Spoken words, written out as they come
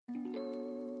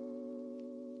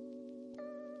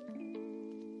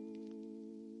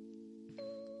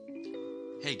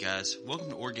Hey guys, welcome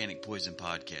to Organic Poison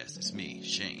Podcast. It's me,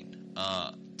 Shane.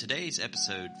 Today's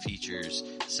episode features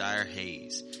Sire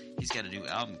Hayes. He's got a new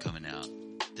album coming out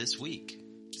this week.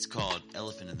 It's called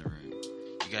Elephant in the Room.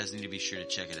 You guys need to be sure to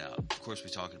check it out. Of course,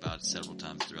 we talked about it several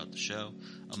times throughout the show,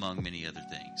 among many other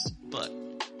things. But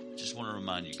just want to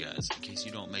remind you guys, in case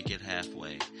you don't make it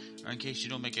halfway, or in case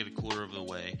you don't make it a quarter of the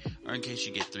way, or in case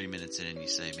you get 3 minutes in and you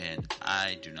say, man,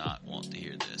 I do not want to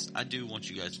hear this. I do want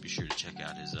you guys to be sure to check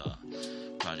out his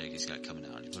project he's got coming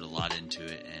out. He put a lot into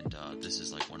it, and this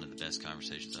is like one of the best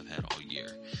conversations I've had all year.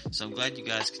 So I'm glad you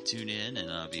guys could tune in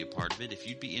and be a part of it. If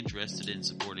you'd be interested in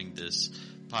supporting this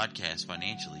podcast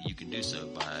financially, you can do so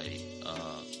by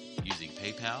using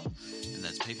PayPal, and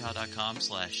that's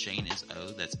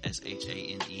paypal.com/ShaneIsO, that's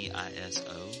ShaneIso,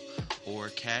 or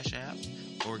Cash App,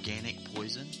 Organic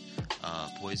Poison.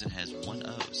 Poison has one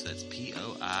O, so that's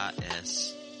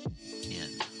POISN.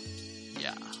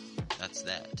 Yeah, that's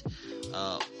that.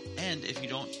 And if you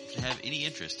don't have any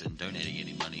interest in donating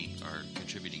any money or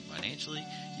contributing financially,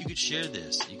 you could share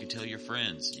this. You could tell your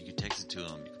friends. You could text it to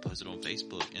them. You could post it on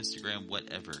Facebook, Instagram,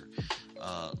 whatever.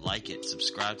 Like it.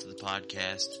 Subscribe to the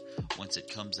podcast once it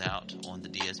comes out on the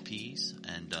DSPs.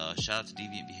 And shout out to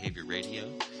Deviant Behavior Radio.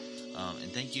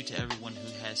 And thank you to everyone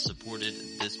who has supported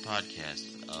this podcast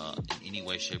in any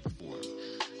way, shape, or form.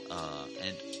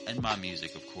 And my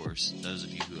music, of course. Those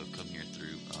of you who have come here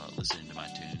through listening to my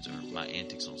tunes or my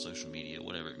antics on social media,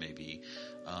 whatever it may be.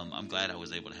 I'm glad I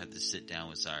was able to have this sit down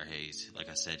with Sire Hayes. Like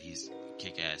I said, he's a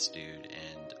kick-ass dude,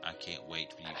 and I can't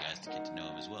wait for you guys to get to know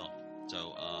him as well.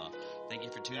 So, thank you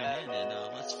for tuning in,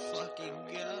 and let's fucking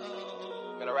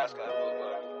go. Gonna rascal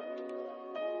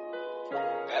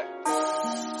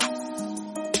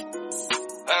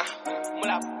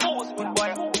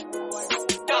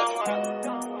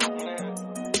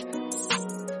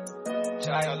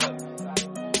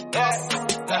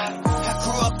I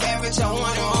grew up average, I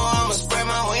wanted more, I'ma spread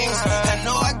my wings. I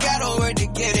know I gotta work to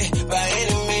get it by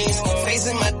any means.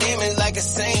 Facing my demons like a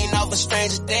saint off of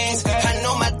Stranger Things. I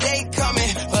know my day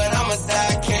coming, but I'ma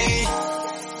die king.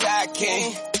 Die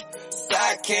king.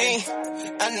 Die king.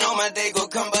 I know my day gon'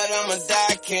 come, but I'ma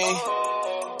die king.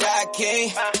 Die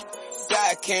king.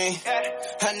 Die king.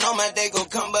 I know my day gon'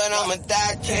 come, but I'ma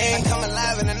die king. I come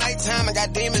alive in the nighttime, I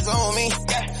got demons on me.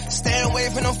 Stay away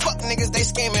from them fuck niggas, they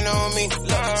scheming on me.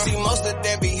 Look, see most of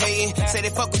them be hating. Say they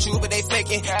fuck with you, but they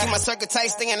faking. Keep my circle tight,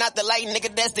 staying out the light,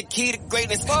 nigga, that's the key to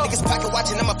greatness. Niggas pocket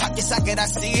watching, I'm a pocket socket, I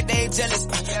see it, they jealous.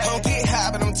 I don't get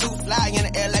high, but I'm too fly in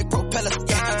the air like propellers.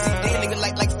 Yeah, see they nigga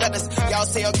like feathers. Y'all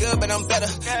say I'm good, but I'm better.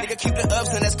 Nigga, keep the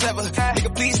ups and that's clever.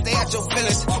 Nigga, please stay out your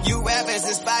feelings. You rappers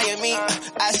inspire me.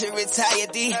 I should retire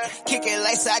D. Kick it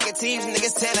like Socrates,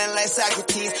 niggas telling like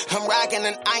Socrates. I'm rocking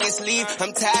an iron sleeve.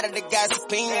 I'm tired of the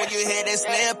gossiping. When you hear that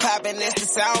snare popping, it's the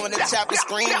sound when the chopper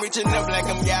scream. Reaching up like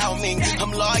I'm Yao Ming.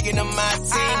 I'm loyal to my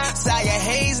team. Sire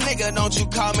Hayes, nigga, don't you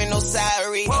call me no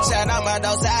sorry. Shout out my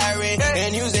dog Siren.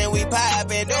 And using we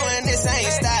poppin'. Doing this, I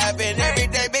ain't stopping. Every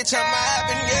day, bitch, I'm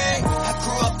mobbing, yeah. I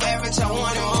grew up average, I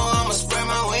wanted more, I'ma spread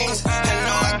my wings. I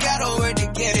know I gotta work to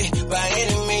get it by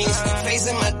any means.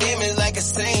 Facing my demons like a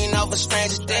saint off of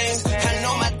Stranger Things. I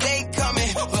know my day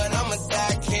coming, but I'ma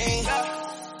die king.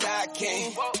 Die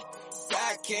king.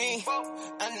 Die king.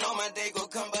 I know my day gon'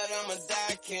 come, but I'ma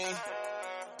die king.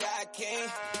 Die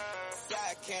king.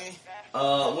 Die king.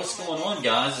 What's going on,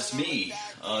 guys? It's me,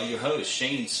 your host,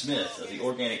 Shane Smith of the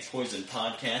Organic Poison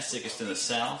Podcast, Sickest in the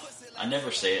South. I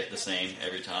never say it the same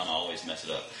every time. I always mess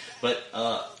it up. But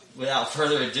without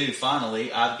further ado,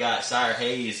 finally, I've got Sire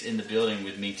Hayes in the building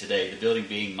with me today, the building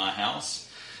being my house.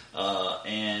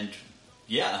 And,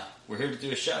 yeah, we're here to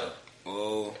do a show.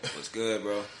 Oh, what's good,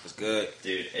 bro? What's good?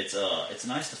 Dude, it's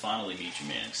nice to finally meet you,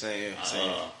 man. Same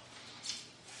here.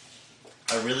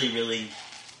 I really, really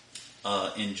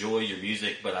enjoy your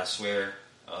music, but I swear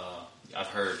I've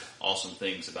heard awesome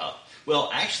things about...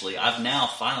 Well, actually, I've now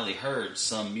finally heard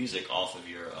some music off of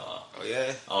your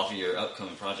off of your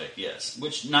upcoming project. Yes,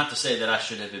 which not to say that I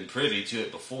should have been privy to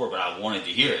it before, but I wanted to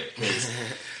hear it because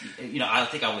I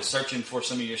think I was searching for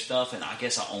some of your stuff, and I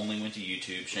guess I only went to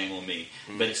YouTube. Shame on me,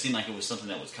 but it seemed like it was something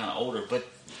that was kind of older. But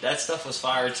that stuff was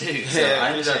fire too, so I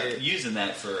ended up using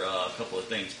that for a couple of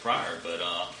things prior. But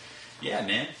yeah,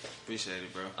 man, appreciate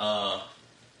it, bro.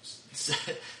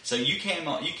 So you came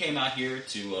out here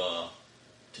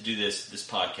to do this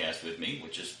podcast with me,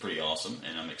 which is pretty awesome,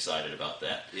 and I'm excited about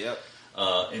that. Yep.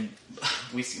 And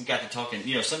we got to talking,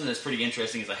 something that's pretty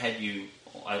interesting is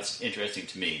it's interesting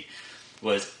to me,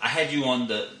 was I had you on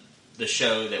the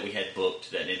show that we had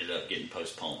booked that ended up getting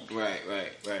postponed. Right.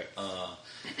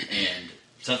 And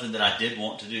something that I did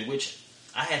want to do, which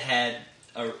I had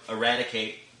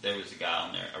Eradicate there was a guy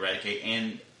on there, Eradicate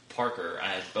and Parker.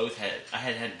 I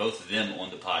had both of them on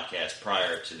the podcast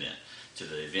prior to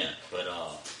the event, but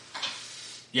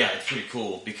yeah, it's pretty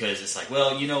cool because it's like,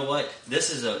 well, you know what, this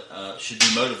is should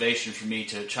be motivation for me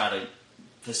to try to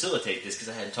facilitate this, because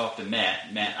I had talked to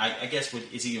Matt. Matt, I guess,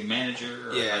 is he your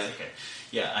manager? Or, yeah. Okay.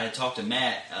 Yeah, I had talked to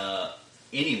Matt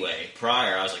anyway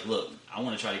prior. I was like, look, I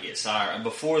want to try to get Sire. And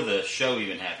before the show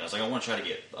even happened, I was like, I want to try to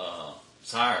get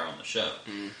Sire on the show.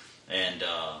 Mm-hmm. And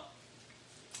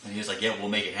he was like, yeah, we'll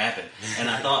make it happen. And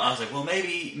I was like, well,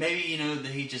 maybe that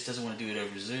he just doesn't want to do it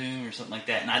over Zoom or something like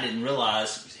that. And I didn't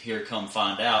realize, here come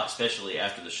find out, especially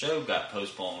after the show got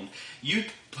postponed, you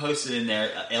posted in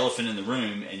there Elephant in the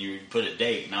Room, and you put a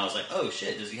date. And I was like, oh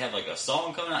shit, does he have like a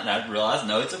song coming out? And I realized,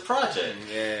 no, it's a project.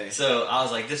 Yeah. So I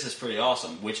was like, this is pretty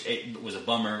awesome, which it was a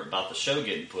bummer about the show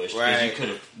getting pushed, because you could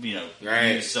have,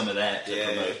 used some of that to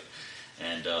promote.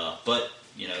 And, but,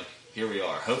 here we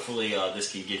are. Hopefully, this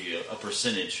can give you a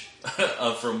percentage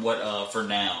from what for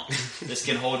now. This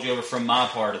can hold you over from my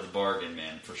part of the bargain,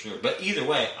 man, for sure. But either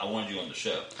way, I wanted you on the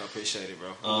show. I appreciate it, bro.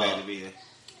 I'm glad to be here.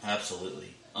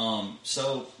 Absolutely.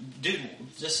 So, dude,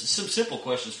 just some simple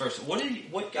questions first.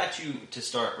 What got you to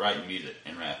start writing music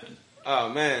and rapping? Oh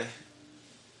man,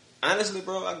 honestly,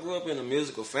 bro, I grew up in a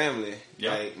musical family.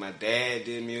 Yep. Like my dad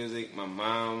did music, my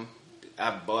mom.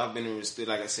 I've been in the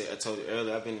studio. Like I said, I told you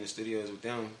earlier, I've been in the studios with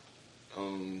them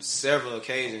on several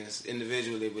occasions,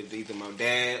 individually with either my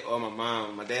dad or my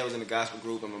mom. My dad was in the gospel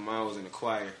group and my mom was in the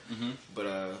choir. Mm-hmm.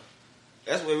 But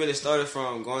that's where it really started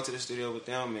from, going to the studio with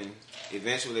them and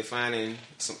eventually finding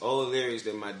some old lyrics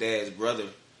that my dad's brother,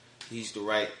 he used to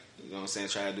write, you know what I'm saying,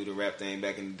 try to do the rap thing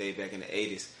back in the day, back in the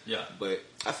 80s. Yeah. But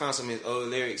I found some of his old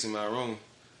lyrics in my room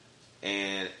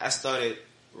and I started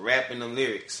rapping them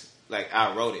lyrics. Like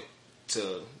I wrote it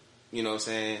to, you know what I'm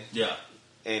saying? Yeah.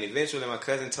 And eventually my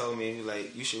cousin told me,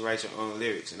 like, you should write your own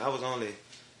lyrics. And I was only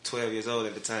 12 years old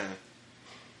at the time.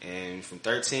 And from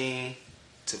 13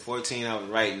 to 14, I was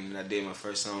writing. And I did my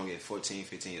first song at 14,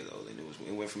 15 years old. And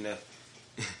it went from there.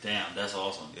 Damn, that's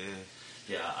awesome.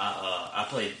 Yeah. Yeah, I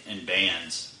played in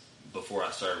bands before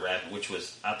I started rapping, which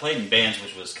was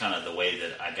kind of the way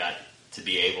that I got to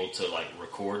be able to like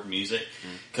record music,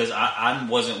 because I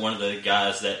wasn't one of the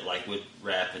guys that like would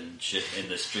rap and shit in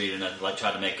the street or nothing, like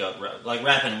try to make up like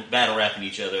battle rapping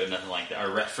each other or nothing like that,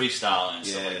 or rap freestyling and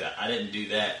stuff like that. I didn't do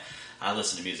that. I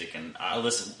listened to music, and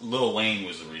Lil Wayne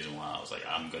was the reason why I was like,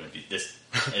 I'm gonna be, this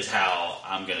is how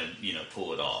I'm gonna,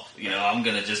 pull it off. I'm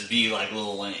gonna just be like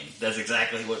Lil Wayne. That's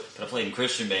exactly what, but I played in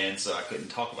Christian bands, so I couldn't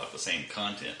talk about the same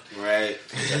content. Right.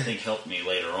 Which I think helped me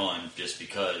later on, just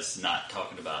because not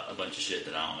talking about a bunch of shit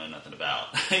that I don't know nothing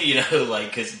about.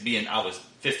 Because I was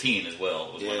 15 as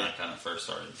well, was when I kind of first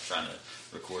started trying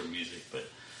to record music. But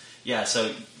yeah,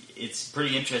 so it's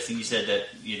pretty interesting. You said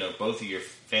that, both of your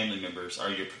family members, or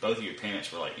both of your parents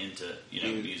were like into,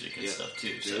 music and stuff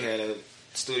too. So we had a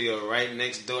studio right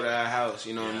next door to our house,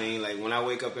 you know what I mean? Like when I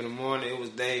wake up in the morning, it was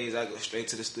days I go straight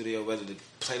to the studio, whether to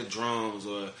play the drums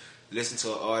or listen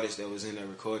to an artist that was in there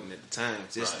recording at the time,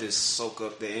 just to soak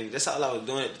up the energy. That's all I was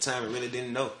doing at the time. I really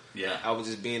didn't know. Yeah. I was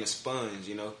just being a sponge,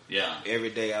 Yeah. Every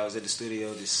day I was at the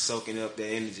studio just soaking up the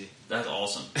energy. That's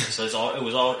awesome. So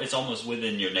it's almost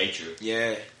within your nature.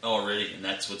 Yeah. Already, and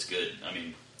that's what's good. I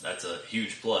mean, that's a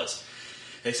huge plus.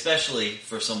 Especially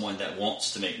for someone that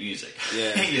wants to make music.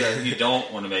 Yeah. If you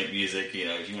don't want to make music,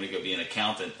 if you want to go be an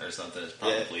accountant or something, it's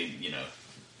probably,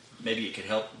 maybe it could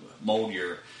help mold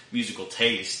your musical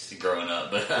taste growing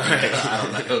up, but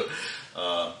I don't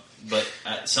know.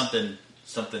 But something,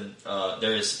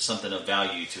 there is something of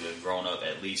value to have grown up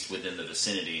at least within the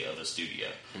vicinity of a studio.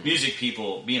 Mm-hmm. Music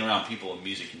people, being around people and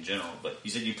music in general. But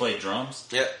you said you played drums?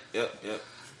 Yep.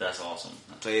 That's awesome.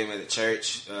 I played them at the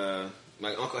church.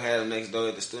 My uncle had them next door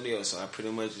at the studio, so I pretty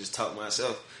much just taught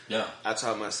myself. Yeah. I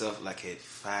taught myself like at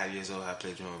 5 years old I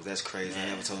played drums. That's crazy. Man. I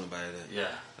never told nobody that. Yeah.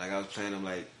 Like I was playing them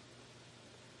like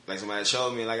somebody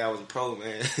showed me like I was a pro,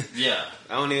 man. Yeah.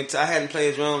 I hadn't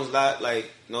played drums a lot,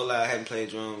 like no lie, I hadn't played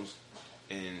drums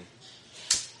in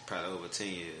probably over 10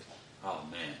 years. Oh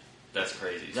man, that's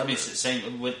crazy. I mean, it's the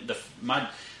same with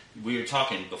we were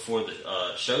talking before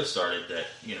the show started that,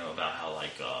 about how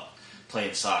like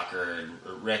playing soccer and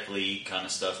rec league kind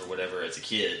of stuff or whatever as a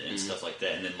kid and stuff like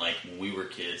that. And then like when we were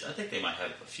kids, I think they might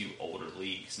have a few older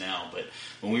leagues now, but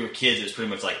when we were kids, it was pretty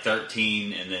much like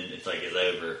 13 and then it's like it's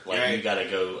over. Like you got to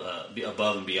go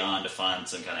above and beyond to find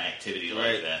some kind of activity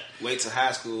like that. Wait till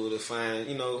high school to find,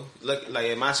 like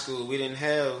at my school, we didn't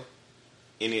have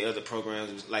any other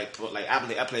programs. Like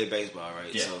I played baseball,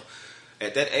 right? Yeah. So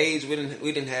at that age,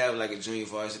 we didn't have like a junior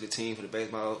varsity team for the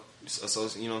baseball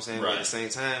association. You know what I'm saying? Right. But at the same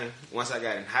time, once I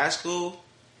got in high school,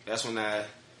 that's when I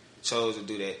chose to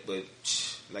do that. But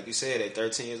like you said, at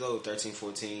 13 years old, 13,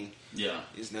 14,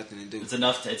 it's nothing to do. It's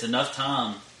enough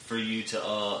time for you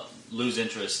to lose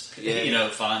interest. Yeah.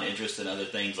 Find interest in other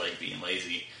things like being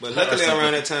lazy. But luckily,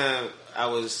 around that time,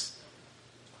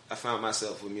 I found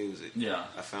myself with music. Yeah,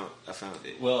 I found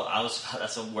it. Well,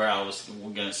 that's where I was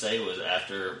going to say was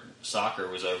after soccer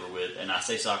was over with, and I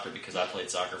say soccer because I played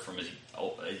soccer from as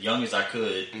young as I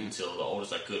could until the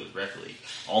oldest I could with rec league.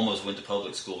 Almost went to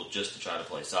public school just to try to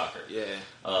play soccer. Yeah.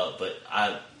 But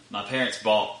my parents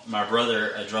bought my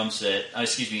brother a drum set.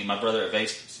 My brother a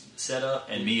bass set up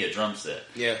and me a drum set.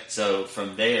 Yeah. So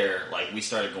from there, like, we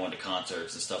started going to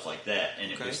concerts and stuff like that,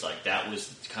 and it was like that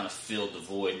was kind of filled the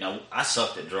void. Now, I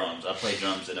sucked at drums. I played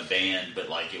drums in a band, but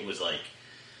like it was like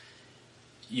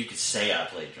you could say I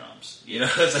played drums. You know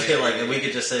what I'm saying? Like, we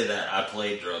could just say that I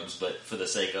played drums, but for the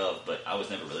sake of, but I was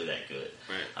never really that good.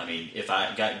 Right. I mean, if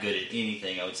I got good at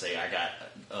anything, I would say I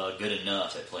got good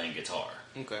enough at playing guitar.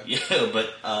 Okay. Yeah,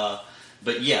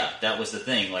 but yeah, that was the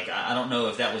thing. Like, I don't know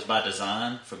if that was by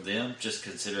design from them, just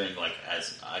considering, like,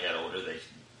 as I got older, they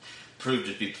proved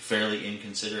to be fairly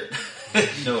inconsiderate.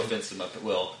 No offense to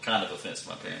kind of offense to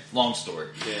my parents. Long story.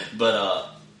 Yeah. But,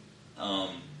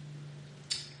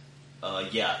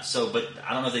 yeah, so, but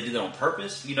I don't know if they did that on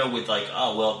purpose, with like,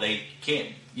 they can't,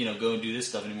 go and do this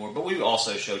stuff anymore. But we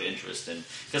also showed interest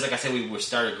because like I said, we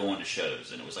started going to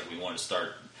shows, and it was like we wanted to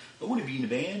start, I want to be in a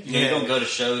band. You don't go to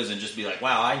shows and just be like,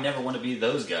 wow, I never want to be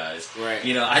those guys. Right.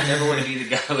 I never want to be the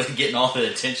guy with getting all the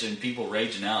attention, people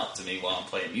raging out to me while I'm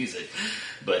playing music.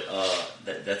 But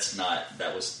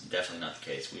that was definitely not the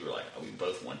case. We were like, we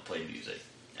both wanted to play music.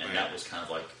 And that was kind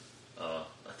of like a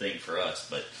thing for us.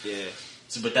 But yeah.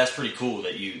 So, but that's pretty cool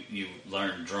that you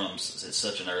learned drums at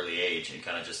such an early age and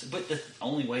kind of just. But the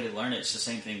only way to learn it's the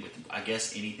same thing with, I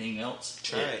guess, anything else.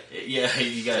 Try it. Yeah,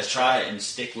 you got to try it and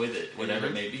stick with it, whatever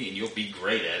it may be, and you'll be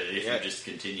great at it if you just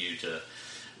continue to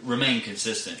remain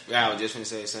consistent. Yeah, I was just going to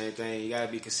say the same thing. You got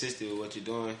to be consistent with what you're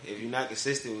doing. If you're not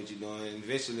consistent with what you're doing,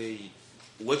 eventually,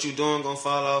 what you're doing gonna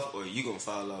fall off, or you gonna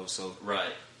fall off. So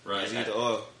right. It's either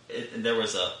or. There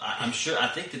was I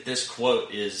think that this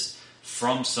quote is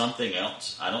from something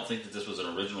else. I don't think that this was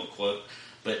an original quote,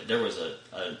 but there was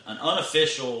an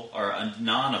unofficial or a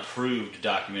non-approved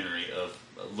documentary of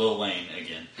Lil Wayne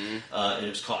again. Mm-hmm. It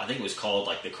was called, I think it was called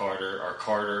like the Carter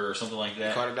or something like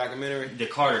that. Carter documentary? The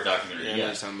Carter documentary, yeah. I know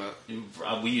what you're talking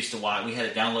about. We used to watch, we had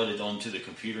it downloaded onto the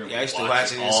computer. And I used to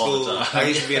watch it in school. I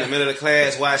used to be in the middle of the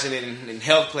class watching it in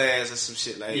health class or some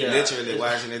shit literally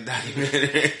watching the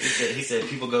documentary. He said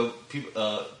people go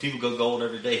gold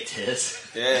every day, Tess.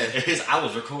 Yeah. I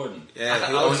was recording. Yeah,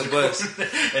 he was on the bus.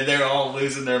 And they're all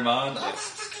losing their mind. Yeah.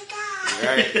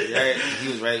 Right. He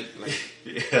was right. Like,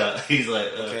 yeah, he's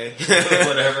like, okay,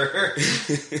 whatever.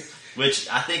 Which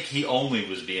I think he only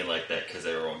was being like that because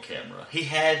they were on camera. He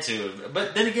had to,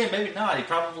 but then again, maybe not. He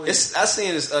probably. I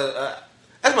seen this.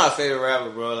 That's my favorite rapper,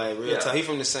 bro. Like real talk. He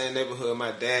from the same neighborhood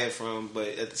my dad from, but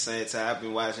at the same time, I've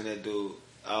been watching that dude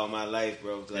all my life,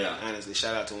 bro. Like honestly,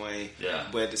 shout out to Wayne. Yeah.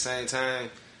 But at the same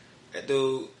time, that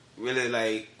dude really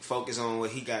like focus on what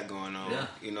he got going on. Yeah.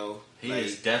 He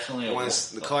is definitely once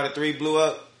the Carter 3 blew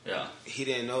up. Yeah. He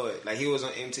didn't know it. Like he was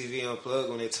on MTV Unplugged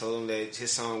when they told him that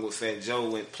his song with Fat Joe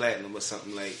went platinum or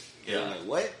something like. Yeah. Like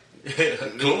what?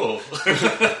 Cool.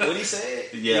 What he said?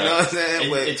 Yeah. You know what I'm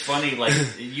saying? It's funny, like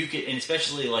you could, and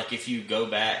especially like if you go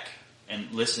back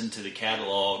and listen to the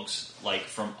catalogs, like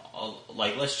from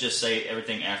like let's just say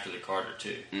everything after the Carter 2.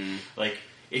 Mm-hmm. Like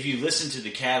if you listen to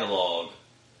the catalog,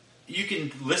 you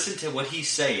can listen to what he's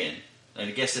saying. And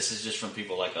I guess this is just from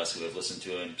people like us who have listened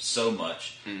to him so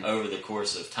much over the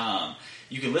course of time.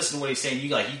 You can listen to what he's saying. You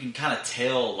can kind of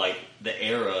tell like the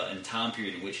era and time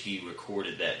period in which he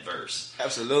recorded that verse.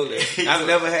 Absolutely. I've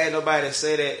never had nobody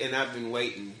say that, and I've been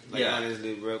waiting. Like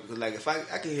honestly, bro. Because like if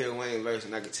I can hear Wayne verse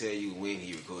and I can tell you when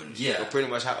he recorded it. Yeah. Or pretty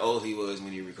much how old he was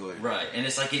when he recorded it. Right. And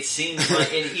it's like it seems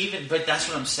like, and even, but that's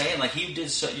what I'm saying. Like he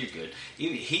did you're good.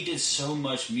 He did so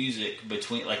much music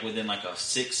within like a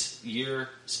 6-year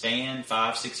span,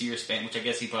 5-6 year span, which I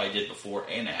guess he probably did before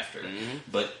and after. Mm-hmm.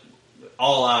 But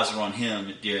all eyes were on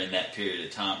him during that period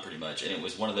of time, pretty much. And it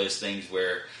was one of those things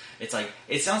where it's like,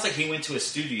 it sounds like he went to a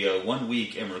studio one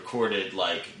week and recorded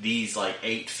like these like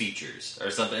 8 features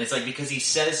or something. It's like because he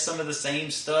says some of the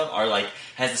same stuff or like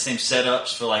has the same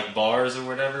setups for like bars or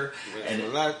whatever. And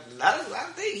I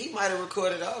think he might have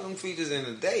recorded all them features in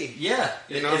a day. Yeah.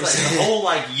 You know it's like a whole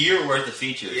like year worth of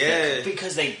features. Yeah.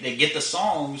 Because they get the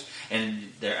songs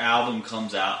and their album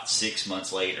comes out 6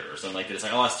 months later or something like that. It's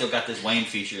like, I still got this Wayne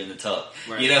feature in the tuck.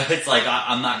 Right. It's like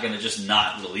I'm not going to just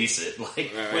not release it.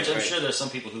 Like, which I'm sure there's some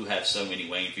people who have so many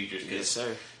Wayne features because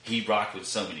he rocked with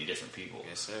so many different people.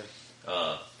 Yes, sir.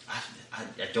 I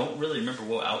don't really remember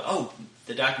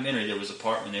the documentary. There was a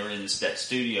part when they were in that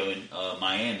studio in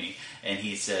Miami, and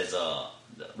he says,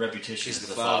 "Repetition is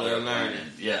the father of learning."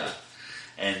 Yeah,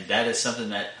 and that is something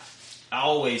that I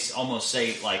always almost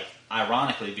say, like,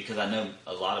 ironically, because I know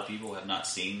a lot of people have not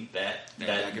seen that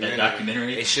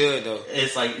documentary. They should, though.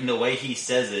 It's like in the way he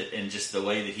says it, and just the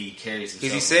way that he carries himself.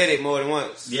 Because he said it more than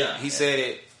once. Yeah, he said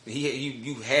it.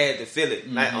 You had to feel it,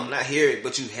 not hear it,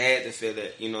 but you had to feel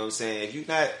it. You know what I'm saying? If you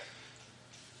not,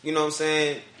 you know what I'm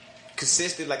saying,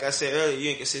 consistent, like I said earlier, you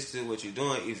ain't consistent with what you're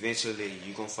doing. Eventually,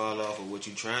 you gonna fall off of what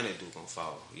you're trying to do. Gonna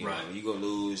fall. You know, you gonna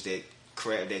lose that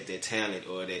crap, that talent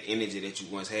or that energy that you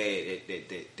once had.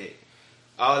 That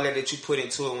all that you put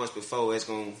into it once before, it's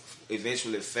gonna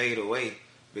eventually fade away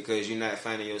because you're not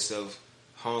finding yourself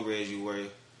hungry as you were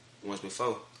once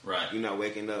before. Right. You're not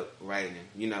waking up writing.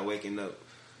 You're not waking up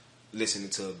listening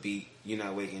to a beat. You're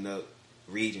not waking up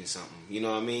reading something. You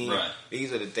know what I mean? Right.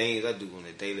 These are the things I do on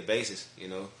a daily basis, you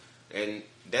know. And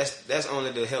that's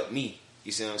only to help me.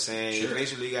 You see what I'm saying? Sure.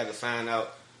 Eventually you got to find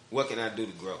out what can I do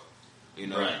to grow. You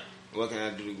know? Right. What can I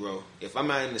do to grow? If I'm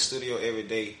not in the studio every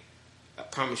day, I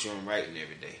promise you I'm writing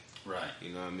every day. Right.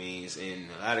 You know what I mean? And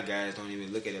a lot of guys don't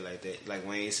even look at it like that. Like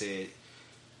Wayne said,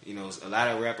 you know, a lot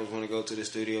of rappers want to go to the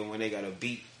studio when they got a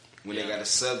beat, when they got a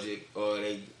subject, or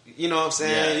they, you know what I'm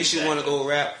saying? Yeah, you should want to go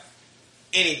rap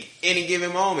any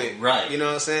given moment. Right. You know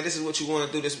what I'm saying? This is what you want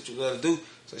to do. This is what you got to do.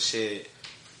 So shit.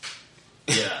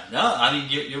 Yeah. No, I mean,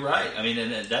 you're right. I mean,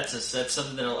 and that's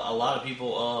something that a lot of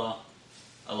people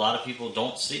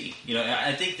don't see. You know,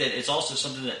 I think that it's also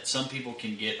something that some people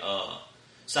can get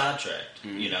sidetracked.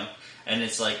 You know, and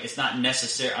it's like it's not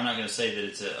necessary. I'm not going to say that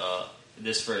it's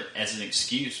as an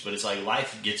excuse, but it's like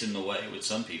life gets in the way with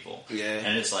some people. Yeah.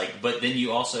 And it's like, but then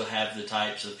you also have the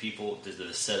types of people that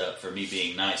are set up for me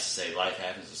being nice to say life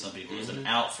happens to some people. It's an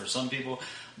out for some people,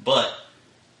 but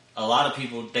a lot of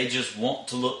people, they just want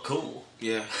to look cool.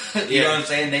 Yeah. You know what I'm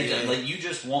saying? They like, you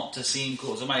just want to seem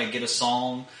cool. Somebody will get a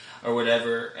song or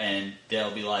whatever, and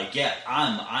they'll be like, "Yeah,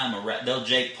 I'm a rap." They'll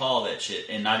Jake Paul that shit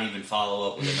and not even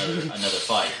follow up with another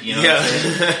fight. You know what I'm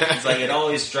saying? It's like it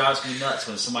always drives me nuts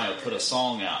when somebody will put a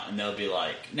song out and they'll be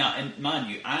like, "Now, and mind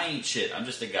you, I ain't shit. I'm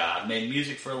just a guy. I've made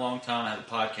music for a long time. I have a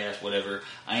podcast, whatever.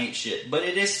 I ain't shit." But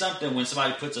it is something when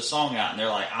somebody puts a song out and they're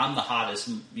like, "I'm the hottest,"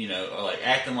 you know, or like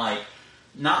acting like.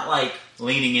 Not like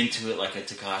leaning into it like a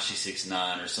Tekashi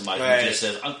 6ix9ine or somebody who just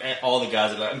says, all the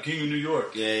guys are like, "I'm king of New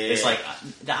York." Yeah. It's like,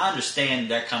 I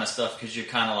understand that kind of stuff because you're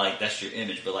kind of like, that's your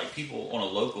image. But like people on a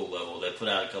local level, they put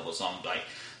out a couple of songs like,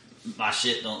 "My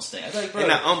shit don't stink." I'm like, bro.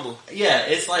 They're not humble. Yeah,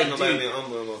 it's like, nobody dude, being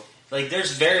humble anymore. like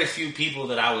there's very few people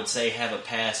that I would say have a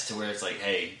past to where it's like,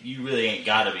 hey, you really ain't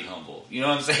got to be humble. You know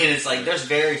what I'm saying? It's like, there's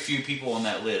very few people on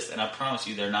that list. And I promise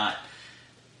you, they're not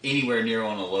anywhere near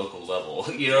on a local level.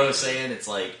 You know what I'm saying? It's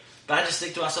like, but I just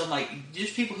think to myself, like,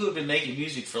 there's people who have been making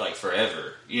music for like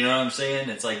forever. You know what I'm saying?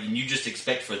 It's like, and you just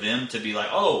expect for them to be like,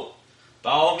 oh,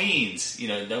 by all means, you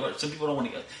know, some people don't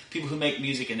want to, people who make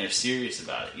music and they're serious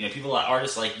about it. You know, people like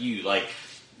artists like you, like,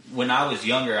 when I was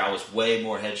younger, I was way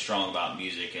more headstrong about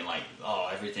music and like, oh,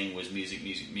 everything was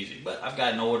music. But I've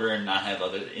gotten older and I have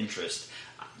other interests.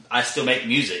 I still make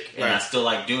music and I still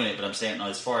like doing it, but I'm saying,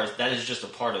 as far as, that is just a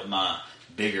part of my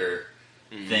bigger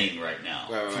thing right now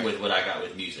with what I got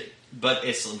with music. But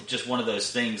it's just one of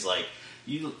those things like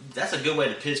that's a good way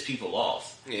to piss people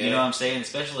off. You know what I'm saying?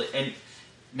 Especially and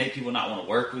make people not want to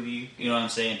work with you. You know what I'm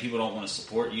saying? People don't want to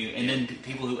support you. And then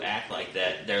people who act like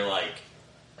that, they're like,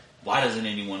 why doesn't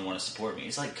anyone want to support me?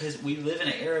 It's like, because we live in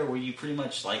an era where you pretty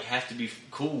much like have to be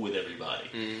cool with everybody.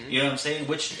 You know what I'm saying?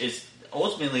 Which is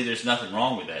ultimately, there's nothing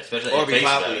wrong with that, especially at face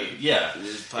value. Yeah,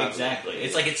 exactly.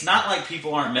 It's like, it's not like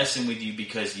people aren't messing with you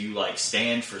because you like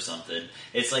stand for something.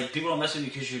 It's like people don't mess with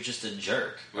you because you're just a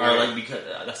jerk, or like because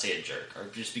I say a jerk, or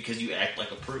just because you act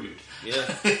like a prude.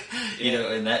 Yeah, you know,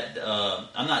 and that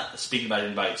I'm not speaking about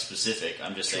anybody specific.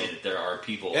 I'm just saying that there are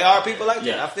people. There are people like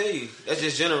that. I feel you. That's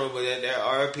just general, but there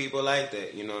are people like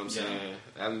that. You know what I'm saying?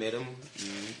 I've met them.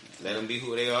 Let them be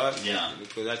who they are. Yeah.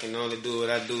 Because I can only do what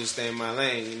I do, stay in my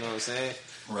lane. You know what I'm saying?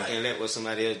 Right. I can't let what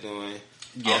somebody else doing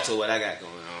alter what I got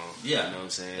going on. Yeah. You know what I'm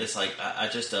saying? It's like, I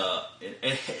just, I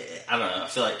don't know. I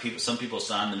feel like some people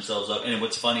sign themselves up. And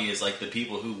what's funny is like the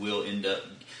people who will end up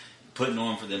putting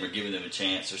on for them or giving them a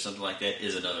chance or something like that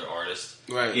is another artist.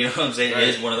 Right. You know what I'm saying? Right. It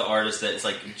is one of the artists that's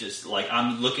like, just like,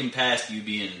 I'm looking past you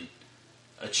being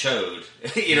a chode.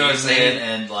 You know what I'm saying?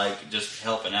 And like just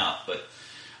helping out. But,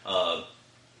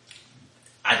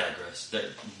 I digress.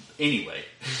 Anyway,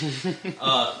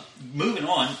 moving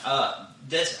on.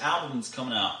 This album's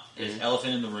coming out. Is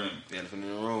Elephant in the Room. Elephant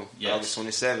in the Room. Yes.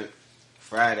 August 27th,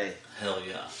 Friday. Hell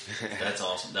yeah, that's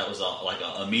awesome. That was like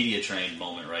a media train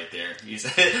moment right there. You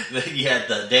said you had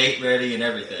the date ready and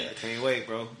everything. I can't wait,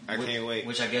 bro. I can't wait.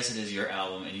 Which I guess it is your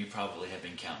album, and you probably have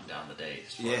been counting down the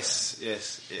days. Yes.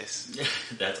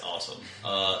 That's awesome.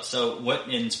 So, what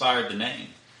inspired the name?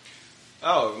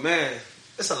 Oh man,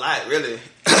 it's a lot, really.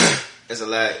 It's a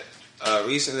lot.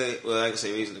 Recently, well, I can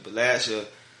say recently, but last year,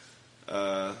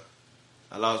 I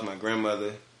lost my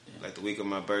grandmother like the week of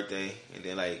my birthday, and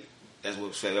then like that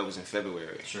was in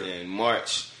February. Sure. And in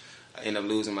March, I ended up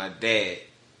losing my dad,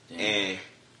 and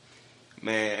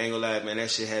man, I ain't gonna lie, man, that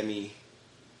shit had me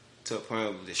to a point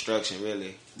of destruction,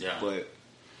 really. Yeah. But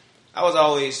I was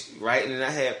always writing, and I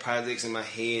had projects in my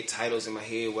head, titles in my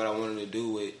head, what I wanted to do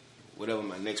with whatever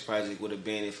my next project would have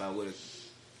been if I would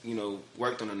have,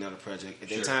 worked on another project. At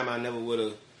that time,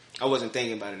 I wasn't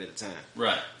thinking about it at the time.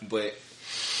 Right. But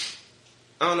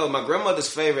I don't know. My grandmother's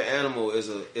favorite animal is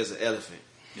an elephant.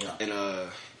 Yeah. And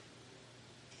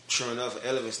sure enough, an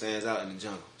elephant stands out in the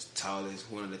jungle. It's the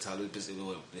tallest, one of the tallest,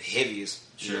 the heaviest.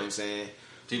 Sure. You know what I'm saying?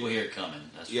 People hear it coming.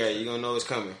 That's yeah, sure. you're gonna know it's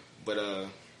coming. But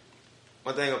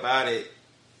one thing about it,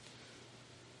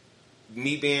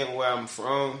 me being where I'm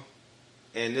from,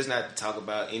 and this not to talk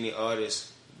about any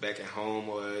artists back at home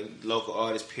or local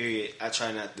artists, period. I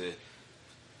try not to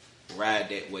ride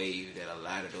that wave that a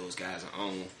lot of those guys are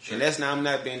on. Sure. And I'm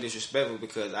not being disrespectful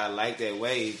because I like that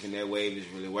wave and that wave is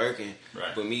really working.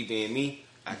 Right. But me being me,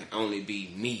 I can only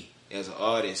be me as an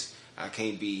artist. I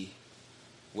can't do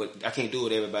what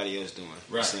everybody else doing.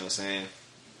 Right. You see what I'm saying?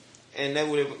 And that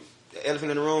would have the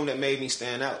elephant in the room that made me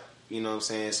stand out. You know what I'm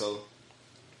saying? So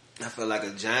I feel like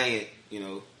a giant,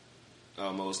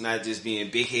 almost not just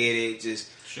being big headed,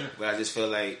 Sure. But I just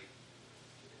felt like,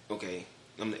 okay,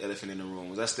 I'm the elephant in the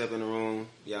room. As I step in the room,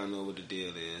 y'all know what the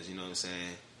deal is. You know what I'm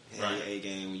saying? Have your A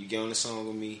game. When you get on the song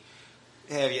with me,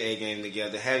 have your A game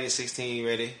together. Have your 16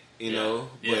 ready, you know.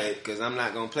 Yeah. But because I'm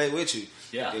not going to play with you.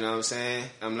 Yeah. You know what I'm saying?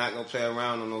 I'm not going to play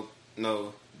around on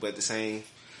no. But the same,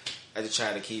 I just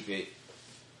try to keep it.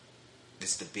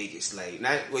 It's the biggest, like,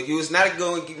 you was not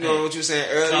going, what you were saying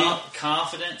earlier.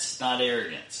 Confidence, not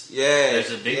arrogance. Yeah.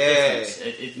 There's a big difference.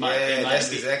 It might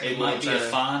exactly be a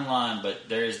fine line, but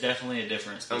there is definitely a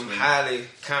difference. I'm highly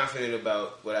confident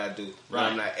about what I do. Right.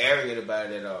 I'm not arrogant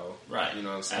about it at all. Right. You know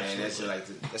what I'm saying?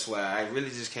 Absolutely. That's why I really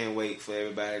just can't wait for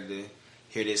everybody to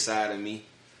hear this side of me.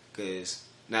 Because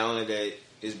not only that,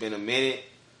 it's been a minute,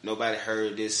 nobody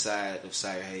heard this side of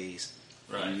Sire Hayes.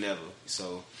 Right. Never.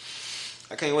 So,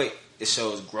 I can't wait. It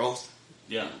shows growth.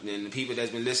 Yeah. And the people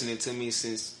that's been listening to me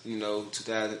since,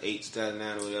 2008,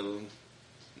 2009 or whatever,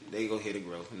 they go hear the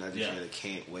growth. And I just really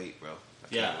can't wait, bro. I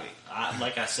can't wait.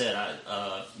 Like I said,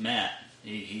 Matt,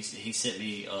 he sent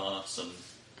me some.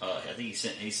 I think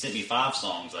he sent me 5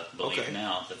 songs, I believe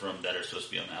now that are supposed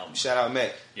to be on the album. Shout out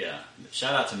Matt. Yeah,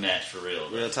 shout out to Matt for real.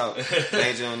 Real talk.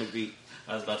 Danger on the beat.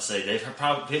 I was about to say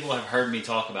people have heard me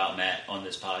talk about Matt on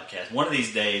this podcast. One of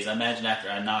these days, I imagine after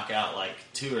I knock out like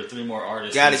 2 or 3 more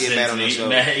artists, gotta get Matt on the show.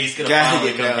 He's gonna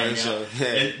finally come hang out.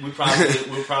 And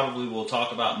we probably will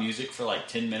talk about music for like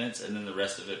 10 minutes, and then the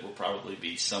rest of it will probably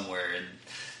be somewhere in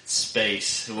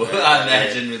space. I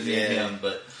imagine with me and him,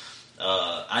 but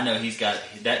I know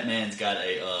that man's got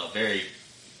a very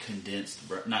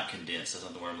not condensed, that's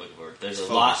not the word I'm looking for. There's a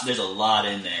lot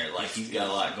in there. Like, he's got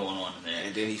a lot going on in there.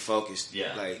 And then he focused.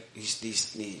 Yeah. Like,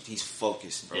 he's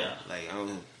focused, bro. Yeah. Like, I don't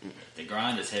know. The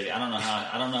grind is heavy.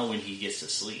 I don't know when he gets to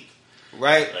sleep.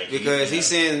 Right? Like, because he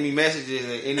sends me messages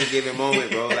at any given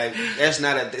moment, bro. Like,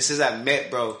 since I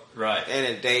met, bro. Right.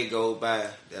 And a day go by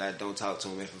that I don't talk to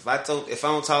him. If I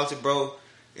don't talk to bro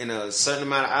in a certain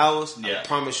amount of hours, I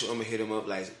promise you I'm gonna hit him up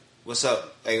like, what's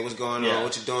up? Hey, what's going on?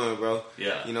 What you doing, bro?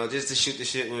 Yeah. Just to shoot the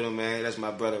shit with him, man. That's my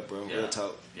brother, bro. Yeah. Real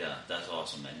talk. Yeah, that's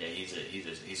awesome, man. Yeah, he's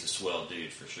a swell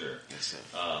dude for sure. Yes, sir.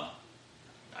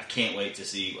 I can't wait to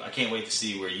see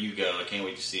where you go. I can't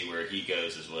wait to see where he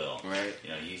goes as well. Right.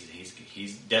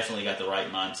 He's definitely got the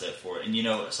right mindset for it.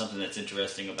 And something that's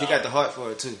interesting about he got the heart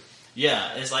for it too.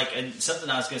 Yeah, it's like, and something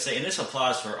I was going to say, and this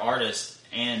applies for artists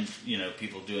and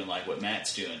people doing like what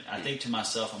Matt's doing. I think to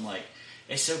myself, I'm like,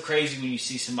 it's so crazy when you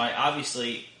see somebody.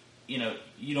 Obviously,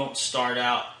 you don't start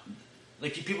out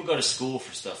like people go to school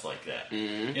for stuff like that. Mm-hmm.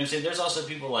 You know what I'm saying? There's also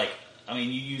people like, you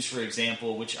use for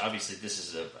example, which obviously this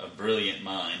is a brilliant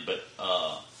mind, but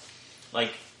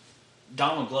like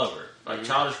Donald Glover, like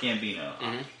Childish Gambino,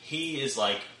 he is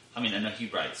like, I know he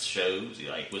writes shows. He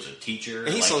was a teacher.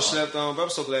 And he's so slept on, bro. I'm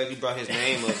so glad you brought his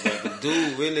name up. But the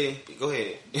dude really, go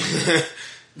ahead.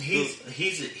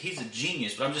 He's a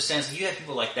genius, but I'm just saying, so you have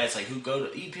people like that. It's like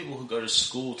people who go to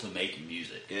school to make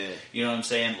music. Yeah. You know what I'm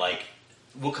saying? Like,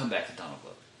 we'll come back to Donald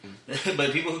Glover.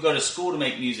 But people who go to school to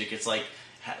make music, it's like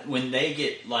when they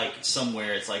get like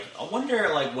somewhere, it's like I wonder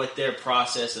like what their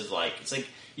process is like. It's like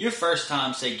your first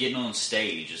time, say, getting on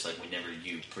stage is like whenever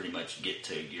you pretty much get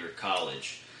to your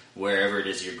college. Wherever it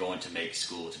is you're going to make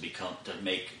school to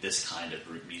make this kind of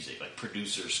music, like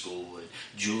producer school at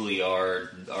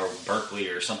Juilliard or Berkeley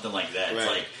or something like that. It's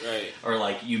like, or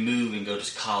like you move and go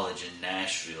to college in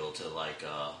Nashville to like,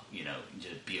 to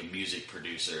be a music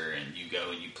producer, and you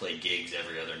go and you play gigs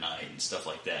every other night and stuff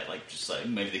like that. Like just like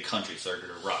maybe the country circuit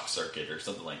or rock circuit or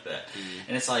something like that. Mm-hmm.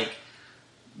 And it's like,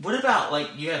 what about, like,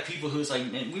 you have people who's like,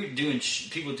 man, we're doing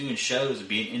people doing shows and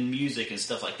being in music and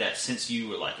stuff like that since you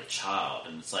were like a child,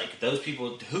 and it's like those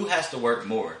people, who has to work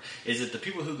more? Is it the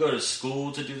people who go to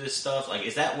school to do this stuff? Like,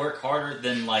 is that work harder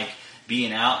than like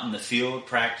being out in the field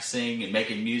practicing and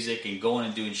making music and going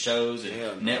and doing shows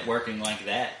and networking like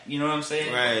that? You know what I'm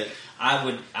saying? Right.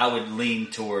 I would lean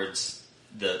towards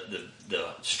the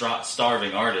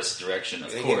starving artist direction,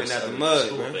 of course. Getting out the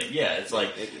mud, thing. Yeah, it's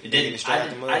like I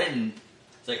didn't.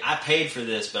 It's like, I paid for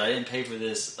this, but I didn't pay for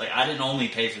this. Like, I didn't only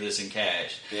pay for this in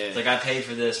cash. Yeah. It's like, I paid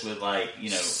for this with, like,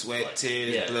 sweat, like,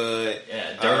 tears, blood.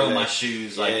 Yeah, dirt on my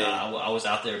shoes. Like, I was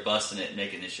out there busting it,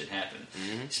 making this shit happen.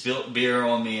 Mm-hmm. Spilt beer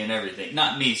on me and everything.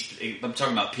 Not me. I'm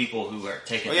talking about people who are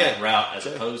taking that route as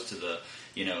opposed to the,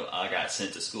 I got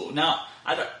sent to school. Now,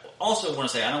 I also want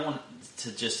to say, I don't want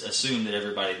to just assume that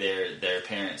everybody their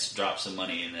parents drop some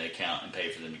money in the account and pay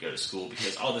for them to go to school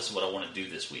because, this is what I want to do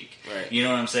this week. Right. You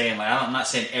know what I'm saying? Like, I'm not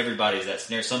saying everybody's that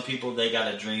scenario. Some people, they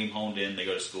got a dream honed in, they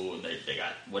go to school and they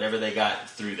got whatever they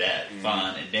got through that,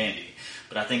 fine and dandy.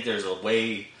 But I think there's a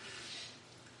way,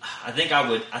 I think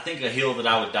a hill that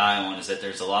I would die on is that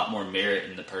there's a lot more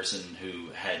merit in the person who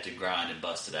had to grind and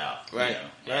bust it out. Right,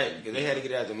 right. Because they had to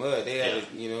get out the mud. They had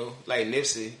to, like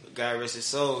Nipsey, God rest his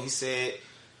soul, he said,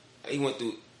 he went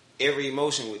through every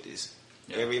emotion with this.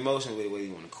 Yeah. Every emotion with it, whether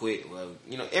you want to quit, well,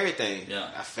 everything.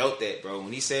 Yeah. I felt that, bro.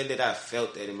 When he said that, I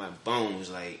felt that in my bones.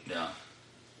 Like,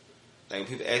 like when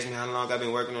people ask me how long I've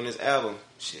been working on this album,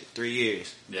 3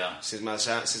 years. Yeah. Since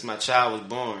my child was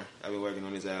born, I've been working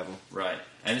on this album. Right.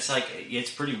 And it's like,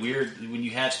 it's pretty weird when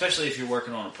you have, especially if you're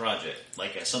working on a project.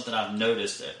 Like, something I've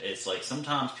noticed, it's like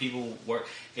sometimes people work,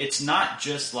 it's not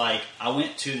just like, I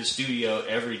went to the studio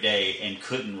every day and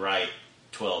couldn't write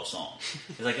 12 songs.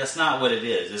 It's like, that's not what it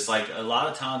is. It's like, a lot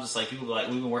of times it's like people are like,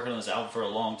 we've been working on this album for a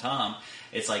long time.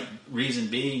 It's like, reason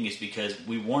being is because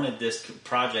we wanted this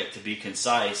project to be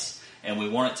concise and we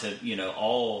want it to,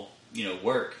 all,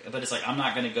 work. But it's like, I'm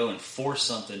not going to go and force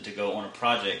something to go on a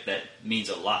project that means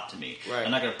a lot to me. Right.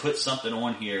 I'm not going to put something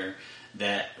on here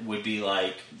that would be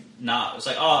like, it's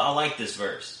like, I like this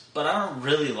verse. But I don't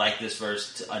really like this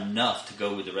verse enough to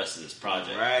go with the rest of this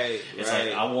project. Right. It's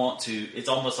like, I want to, it's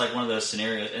almost like one of those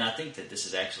scenarios, and I think that this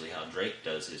is actually how Drake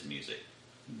does his music,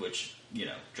 which,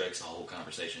 Drake's a whole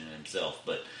conversation in himself,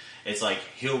 but it's like,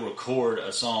 he'll record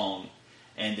a song,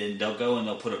 and then they'll go and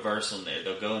they'll put a verse on there.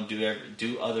 They'll go and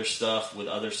do other stuff with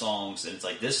other songs, and it's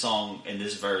like, this song and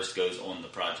this verse goes on the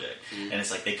project. Mm-hmm. And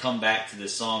it's like, they come back to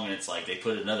this song, and it's like, they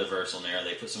put another verse on there, or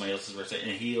they put somebody else's verse there,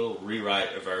 and he'll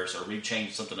rewrite a verse, or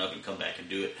change something up and come back and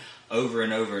do it over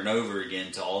and over and over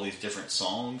again to all these different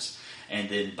songs. And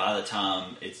then by the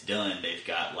time it's done, they've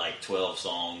got like 12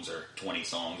 songs or 20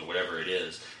 songs or whatever it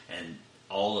is, and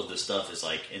all of the stuff is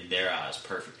like, in their eyes,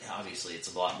 perfect. Obviously,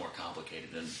 it's a lot more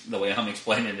complicated than the way I'm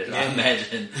explaining it, I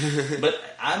imagine. But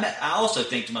I also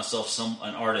think to myself,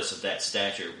 an artist of that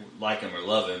stature, like him or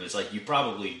love him, it's like, you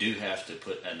probably do have to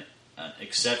put an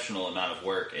exceptional amount of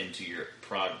work into your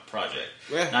project.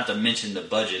 Yeah. Not to mention the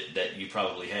budget that you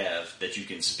probably have that you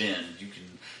can spend.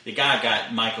 The guy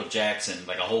got Michael Jackson,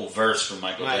 like a whole verse from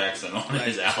Michael Jackson on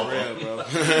his album. Real, bro.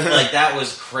 Like, that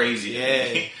was crazy. Yeah.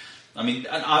 To me. I mean,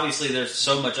 obviously there's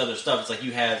so much other stuff. It's like,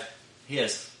 he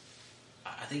has,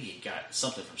 I think he got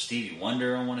something from Stevie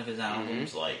Wonder on one of his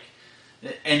albums,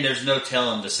 and there's no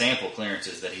telling the sample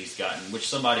clearances that he's gotten, which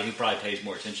somebody who probably pays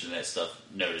more attention to that stuff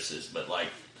notices, but like,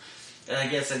 I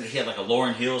guess he had like a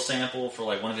Lauryn Hill sample for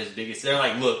like one of his biggest, they're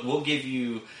like, look, we'll give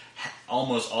you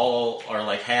almost all or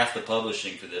like half the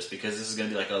publishing for this because this is going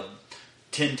to be like a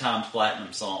 10 times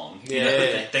platinum song.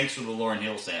 Thanks for the Lauryn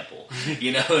Hill sample.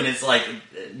 And it's like,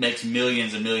 it makes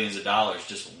millions and millions of dollars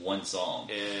just one song.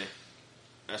 Yeah.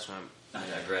 That's right. I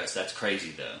digress. That's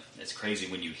crazy though. It's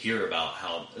crazy when you hear about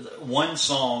how one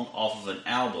song off of an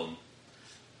album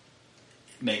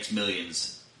makes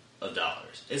millions of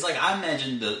dollars. It's like, I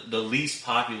imagine the least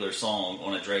popular song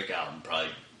on a Drake album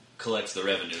probably collects the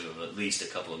revenue of at least a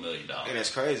couple of $1 million. And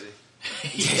that's crazy.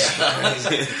 I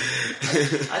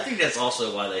think that's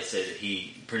also why they say that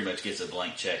he pretty much gets a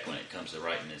blank check when it comes to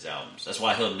writing his albums. That's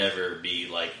why he'll never be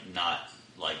not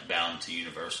bound to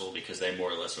Universal, because they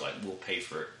more or less are like, we'll pay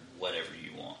for whatever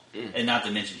you want. And not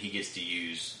to mention he gets to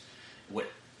use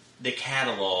the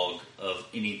catalog of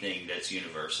anything that's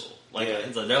Universal.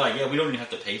 It's like, they're like, yeah, we don't even have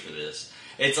to pay for this.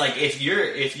 It's like if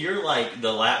you're like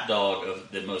the lapdog of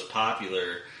the most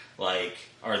popular,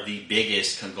 or the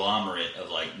biggest conglomerate of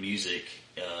music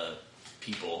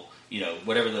people,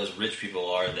 whatever those rich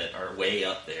people are that are way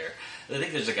up there. I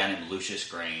think there's a guy named Lucius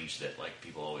Grange that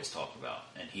people always talk about,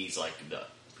 and he's the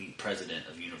president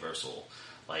of Universal,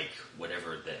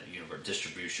 whatever that Universal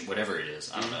distribution, whatever it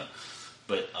is, I don't know,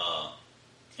 but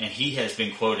and he has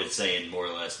been quoted saying more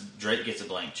or less, Drake gets a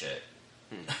blank check.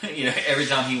 Every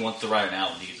time he wants to write an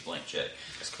album, he gets a blank check.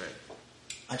 That's crazy.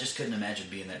 I just couldn't imagine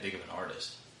being that big of an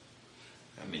artist.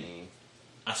 I mean,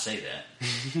 I say that.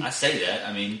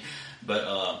 But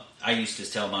I used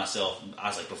to tell myself, I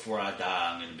was like, before I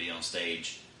die, I'm going to be on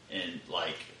stage, and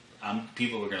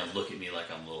people are going to look at me like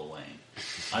I'm Lil Wayne.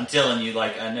 I'm telling you,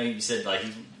 I know you said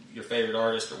he's your favorite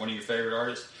artist or one of your favorite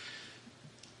artists.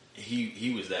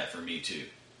 He was that for me too.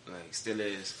 Still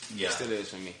is. Yeah. Still is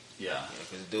for me. Yeah.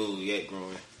 Because dude, yet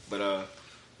growing. But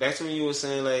back to when you were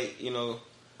saying as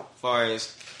far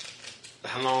as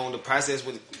how long the process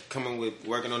with coming with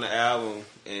working on the album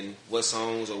and what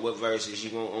songs or what verses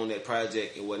you want on that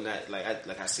project and whatnot.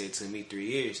 Like I said, to me, 3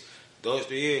 years. Those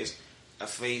 3 years, I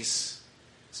faced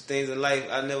some things in life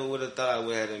I never would have thought I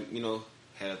would have.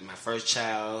 Had my first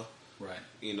child. Right.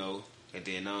 And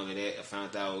then not only that, I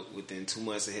found out within 2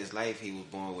 months of his life, he was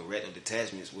born with retinal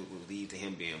detachments, which would lead to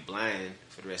him being blind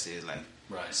for the rest of his life.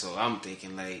 Right. So I'm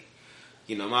thinking I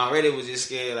already was just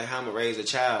scared, how I'm going to raise a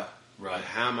child. Right.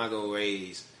 How am I going to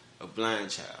raise a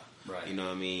blind child? Right. You know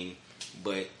what I mean?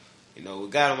 But,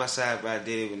 with God on my side, but I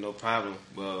did it with no problem.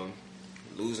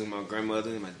 Losing my grandmother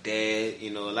and my dad, a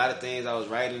lot of things I was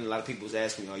writing, a lot of people was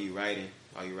asking me, are you writing?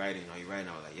 Are you writing? Are you writing?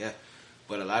 I was like, yeah.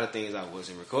 But a lot of things I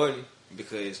wasn't recording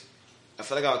because I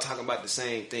felt like I was talking about the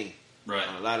same thing. Right.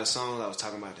 On a lot of songs, I was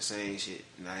talking about the same shit,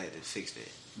 and I had to fix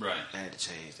that. Right. I had to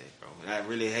change that, bro. And I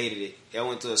really hated it. I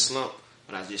went to a slump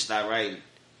when I just stopped writing.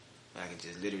 I could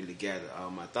just literally gather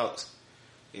all my thoughts,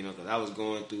 because I was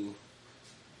going through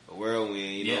a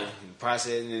whirlwind, and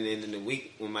processing. And then in the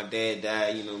week when my dad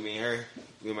died, me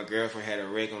and my girlfriend had a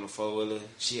wreck on the 4-wheeler.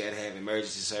 She had to have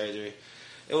emergency surgery.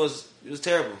 It was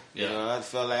terrible. Yeah. I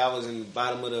felt like I was in the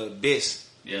bottom of the abyss.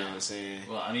 Yeah. You know what I'm saying?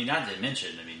 Well, not to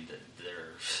mention,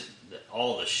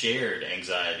 all the shared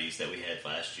anxieties that we had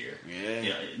last year.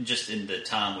 Yeah. Just in the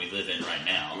time we live in right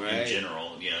now, right. In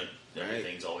general,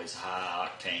 everything's always high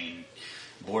octane,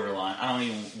 borderline. I don't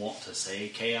even want to say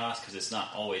chaos because it's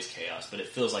not always chaos, but it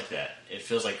feels like that. It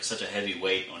feels like such a heavy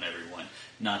weight on everyone.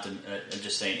 Not to, I'm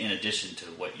just saying, in addition to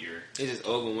what you're... It's just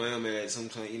overwhelming at some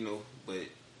point, but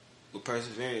with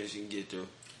perseverance you can get through.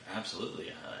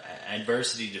 Absolutely.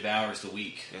 Adversity devours the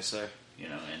weak. Yes, sir.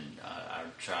 And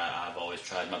I've always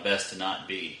tried my best to not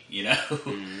be,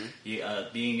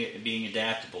 Mm-hmm. Being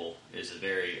adaptable is a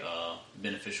very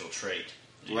beneficial trait.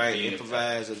 Right.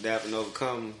 Improvise, adapt, and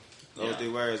overcome. Those 3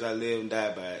 words, I live and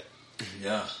die by it.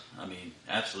 Yeah.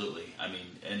 Absolutely.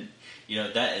 And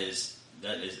that is,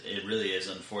 it really is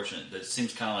unfortunate. That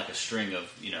seems kind of like a string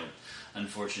of,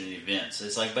 unfortunate events.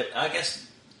 It's but I guess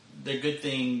the good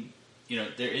thing,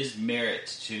 there is merit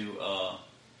to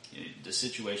the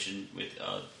situation with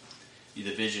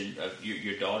the vision of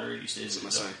your daughter. You said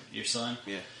my son. Your son.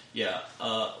 Yeah.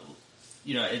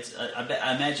 It's.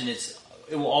 I imagine it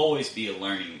will always be a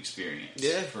learning experience.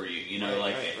 Yeah. For you.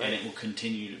 Right. And it will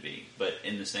continue to be. But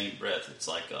in the same breath, it's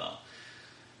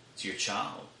it's your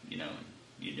child. And,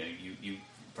 you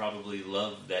probably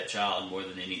love that child more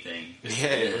than anything.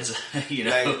 Yeah.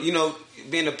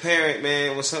 Being a parent,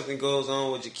 man, when something goes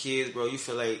on with your kids, bro, you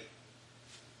feel like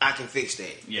I can fix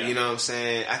that. Yeah. You know what I'm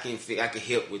saying? I can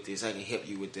help with this. I can help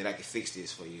you with that. I can fix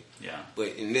this for you. Yeah.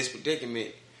 But in this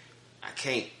predicament, I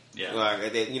can't. Yeah.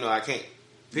 I can't.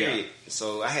 Period. Yeah.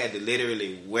 So I had to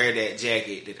literally wear that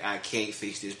jacket that I can't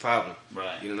fix this problem.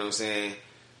 Right. You know what I'm saying?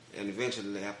 And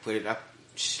eventually I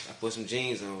put some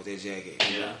jeans on with that jacket.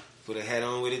 Yeah. Put a hat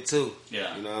on with it too.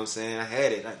 Yeah. You know what I'm saying? I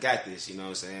had it. I got this. You know what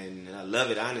I'm saying? And I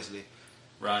love it, honestly.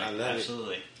 Right. I love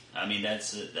Absolutely. it.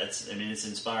 It's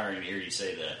inspiring to hear you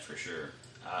say that for sure.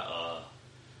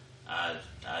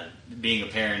 Being a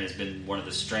parent has been one of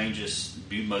the strangest,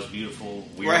 most beautiful,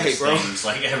 weirdest things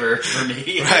ever for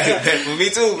me. Right, for me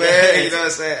too, man. You know what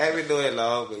I'm saying? I haven't been doing it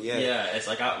long, but yeah. Yeah, it's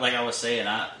like I was saying,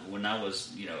 when I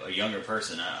was a younger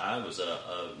person, I was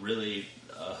a really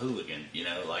a hooligan, you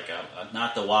know, like I'm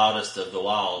not the wildest of the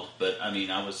wild, but I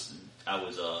mean, I was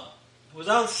outside.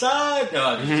 No,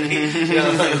 I'm just kidding. You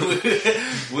know, like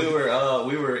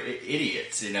we were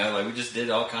idiots, you know, like we just did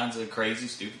all kinds of crazy,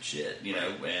 stupid shit, you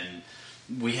know, and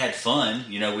we had fun,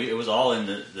 you know, it was all in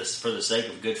this for the sake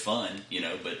of good fun, you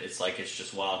know, but it's like, it's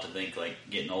just wild to think, like,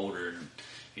 getting older, and,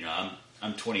 you know,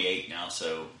 I'm 28 now,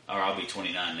 or I'll be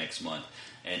 29 next month,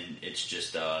 and it's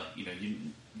just, you know,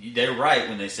 they're right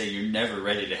when they say you're never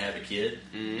ready to have a kid,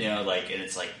 you know, like, and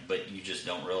it's like, but you just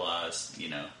don't realize, you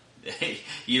know,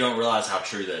 you don't realize how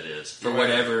true that is for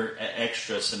whatever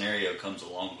extra scenario comes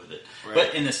along with it. Right.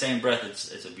 But in the same breath,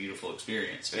 it's a beautiful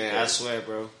experience. Yeah, I swear,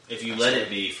 bro. If you let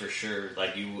it be, for sure,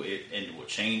 like it will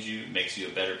change you, makes you a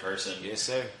better person. Yes,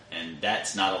 sir. And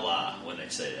that's not a lie when they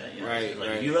say that. You know? Right, like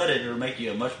right. If you let it, it'll make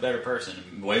you a much better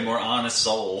person, way more honest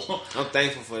soul. I'm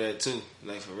thankful for that too.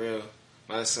 Like, for real,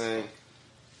 my son,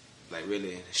 like,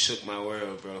 really shook my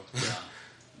world, bro. Yeah.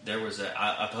 There was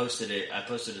I posted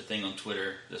a thing on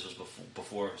Twitter. This was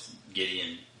before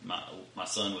Gideon, my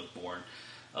son, was born,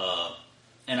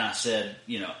 and I said,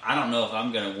 you know, I don't know if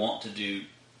I'm going to want to do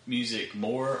music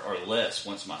more or less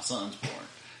once my son's born,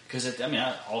 because I mean,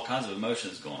 all kinds of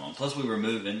emotions going on. Plus, we were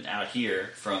moving out here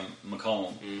from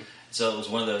Macomb, so it was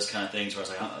one of those kind of things where I was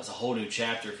like, oh, it's a whole new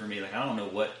chapter for me. Like, I don't know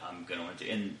what I'm going to do.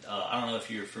 And I don't know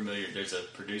if you're familiar. There's a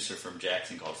producer from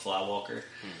Jackson called Flywalker.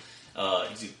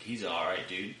 He's an alright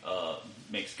dude,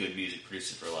 makes good music,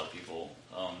 produces for a lot of people,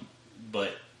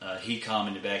 but he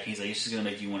commented back, he's like, it's just going to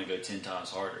make you want to go 10 times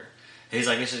harder. He's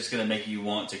like, it's just going to make you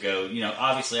want to go, you know,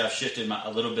 obviously I've shifted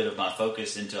a little bit of my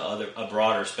focus into a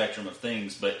broader spectrum of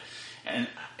things, and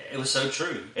it was so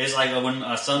true. It's like when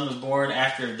my son was born,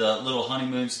 after the little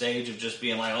honeymoon stage of just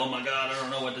being like, oh my God, I don't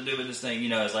know what to do with this thing, you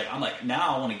know, it's like, I'm like,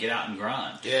 now I want to get out and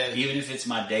grind. Yeah. Even if it's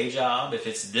my day job, if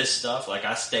it's this stuff, like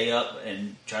I stay up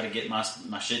and try to get my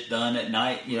shit done at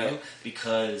night, you know,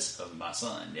 because of my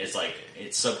son. It's like,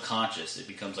 it's subconscious. It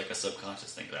becomes like a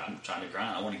subconscious thing that I'm trying to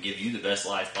grind. I want to give you the best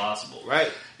life possible. Right.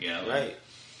 You know?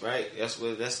 Right.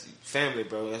 That's family,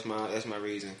 bro. That's my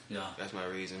reason. Yeah. That's my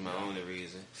reason. My only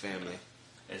reason. Family.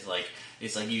 It's like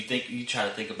you try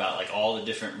to think about like all the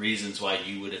different reasons why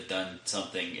you would have done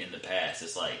something in the past.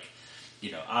 It's like,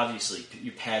 you know, obviously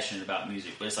you're passionate about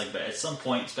music, but it's like, but at some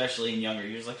point, especially in younger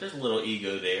years, like there's a little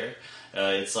ego there.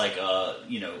 It's like,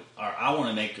 you know, I want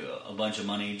to make a bunch of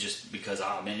money just because,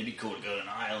 oh man, it'd be cool to go to an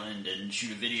island and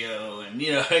shoot a video and,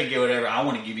 you know, get whatever. I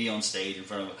want to be on stage in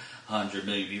front of 100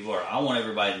 million people, or I want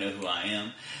everybody to know who I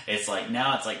am. It's like,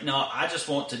 now it's like, no, I just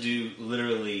want to do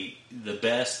literally the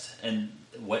best and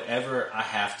whatever I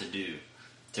have to do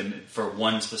for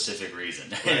one specific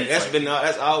reason. Right.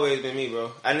 That's always been me,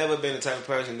 bro. I never been the type of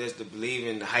person that's to believe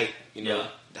in the hype, you know,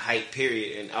 the hype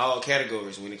period in all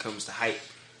categories when it comes to hype.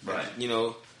 Right. You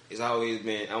know, it's always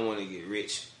been, I want to get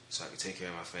rich so I can take care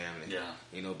of my family. Yeah.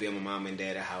 You know, build my mom and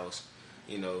dad a house.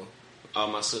 You know, all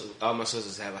my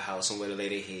sisters have a house, somewhere to lay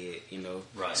their head, you know.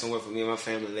 Right. Somewhere for me and my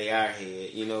family to lay our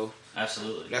head, you know.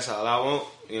 Absolutely. That's all I want,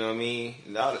 you know what I mean?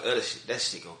 And all the other shit, that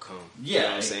shit gonna come. Yeah, you know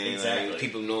what I'm saying? exactly. Like,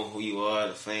 people know who you are,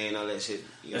 the fan, all that shit.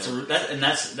 You know?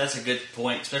 That's a good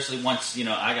point, especially once, you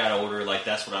know, I got older, like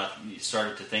that's what I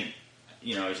started to think,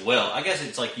 you know, as well. I guess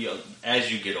it's like, you know,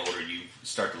 as you get older, you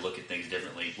start to look at things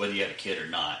differently, whether you have a kid or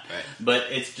not. Right. But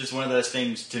it's just one of those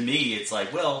things, to me, it's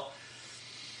like, well,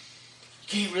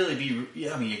 you can't really be,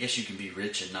 I mean, I guess you can be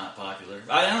rich and not popular.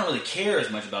 I don't really care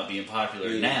as much about being popular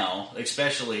now,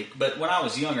 especially, but when I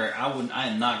was younger, I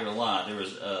am not going to lie, there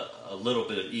was a little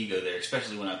bit of ego there,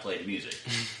 especially when I played music.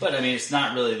 But I mean, it's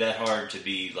not really that hard to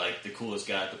be like the coolest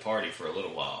guy at the party for a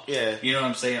little while. Yeah. You know what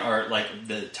I'm saying? Or like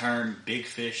the term big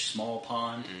fish, small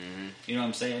pond. Mm-hmm. You know what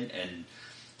I'm saying? And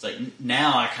it's like,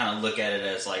 now I kind of look at it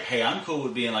as like, hey, I'm cool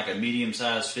with being like a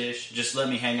medium-sized fish. Just let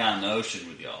me hang out in the ocean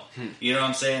with y'all. You know what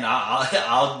I'm saying?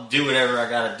 I'll do whatever I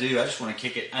got to do. I just want to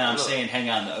kick it. And I'm saying hang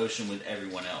out in the ocean with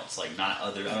everyone else. Like, not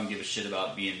other, I don't give a shit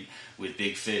about being with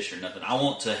big fish or nothing. I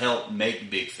want to help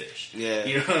make big fish. Yeah.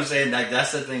 You know what I'm saying? Like,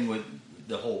 that's the thing with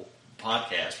the whole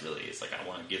podcast, really. It's like, I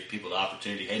want to give people the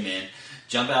opportunity. Hey, man,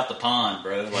 jump out the pond,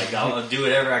 bro. Like, I'll do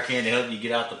whatever I can to help you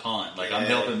get out the pond. Like, I'm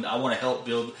helping, I want to help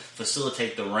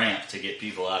facilitate the ramp to get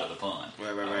people out of the pond. Right.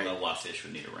 I don't know why fish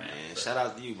would need a ramp. Man, shout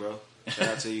out to you, bro. Shout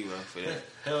out to you, bro, for that.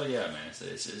 Hell yeah, man.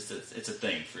 It's a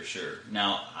thing for sure.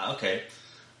 Now, okay,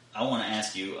 I want to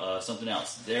ask you something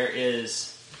else. There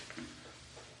is,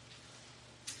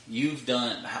 you've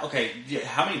done, okay,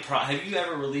 how many, have you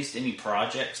ever released any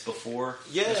projects before?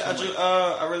 Yeah,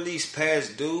 I released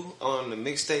Past Due on the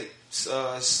mixtape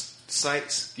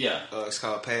sites. Yeah. It's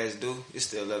called Past Due. It's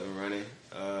still up and running.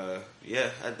 Yeah,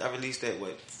 I released that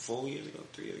 4 years ago,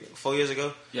 3 years ago, 4 years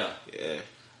ago. Yeah. Yeah.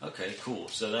 Okay, cool.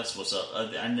 So that's what's up.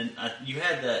 And then you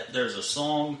had that. There's a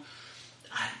song.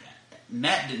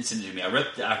 Matt didn't send it to me. I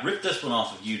ripped this one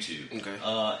off of YouTube. Okay.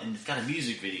 And it's got a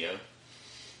music video,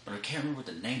 but I can't remember what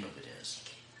the name of it is.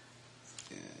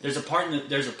 Yeah. There's a part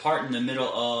in the middle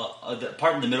of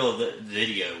the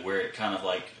video where it kind of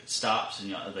like stops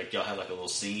and like y'all have like a little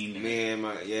scene. Me and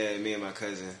my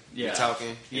cousin. Yeah. We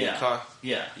talking in the car.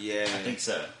 Yeah. Yeah. I think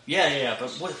so. Yeah.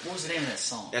 But what was the name of that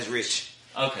song? That's Rich.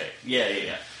 Okay.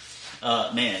 Yeah.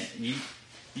 Man,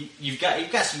 you've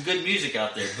got some good music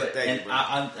out there, but Thank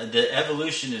you, the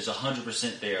evolution is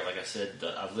 100% there. Like I said,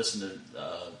 I've listened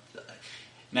to.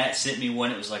 Matt sent me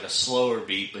one. It was like a slower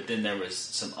beat, but then there was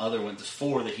some other ones. There's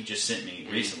 4 that he just sent me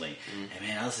recently, and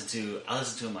man, I listened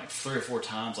to them like 3 or 4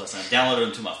 times last night. I downloaded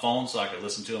them to my phone so I could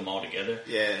listen to them all together.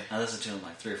 Yeah, I listened to them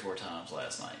like 3 or 4 times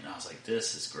last night, and I was like,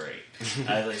 "This is great."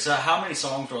 I was like, so how many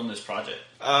songs are on this project?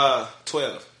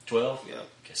 12. 12. Yeah.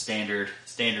 Okay, standard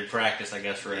practice, I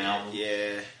guess, for an album.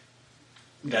 Yeah.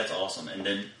 That's awesome. And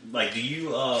then, like, do you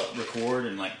record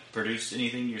and like produce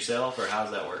anything yourself, or how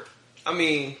does that work? I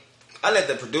mean, I let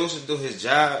the producer do his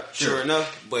job, sure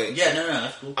enough, but yeah, no,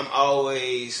 that's cool. I'm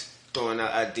always throwing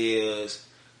out ideas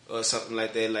or something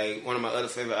like that. Like one of my other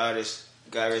favorite artists,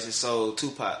 God rest his soul,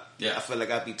 Tupac. Yeah. I feel like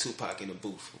I'd be Tupac in the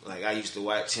booth. Like I used to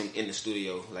watch him in the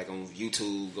studio, like on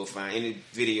YouTube, go find any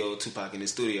video of Tupac in the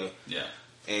studio. Yeah.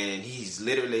 And he was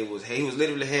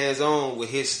literally hands on with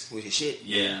his shit.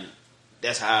 Yeah. And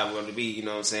that's how I want to be, you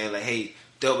know what I'm saying? Like, hey,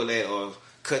 double that or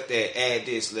cut that, add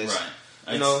this, let's Right.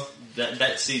 You know,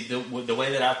 the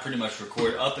way that I pretty much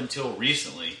record up until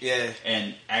recently. Yeah.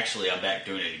 And actually, I'm back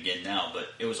doing it again now. But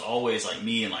it was always like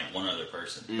me and like one other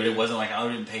person. But it wasn't like I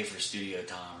didn't pay for studio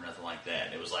time or nothing like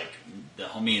that. It was like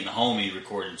me and the homie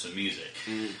recording some music,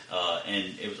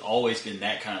 and it was always been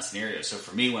that kind of scenario. So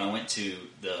for me, when I went to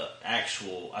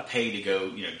I paid to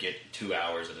go, get 2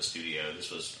 hours at a studio.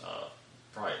 This was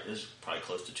probably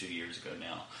close to 2 years ago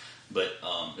now. But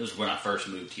it was when I first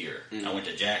moved here. I went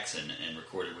to Jackson and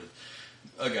recorded with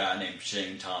a guy named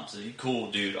Shane Thompson.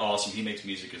 Cool dude, awesome. He makes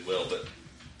music as well, but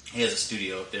he has a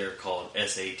studio up there called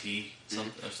SAT,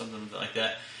 or something like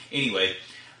that. Anyway,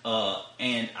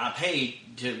 and I paid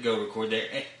to go record there.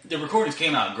 And the recordings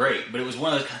came out great, but it was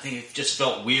one of those kind of things that just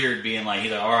felt weird being like,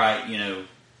 he's like, all right,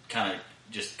 kind of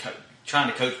just trying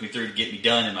to coach me through to get me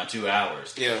done in my 2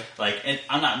 hours. Yeah. Like, and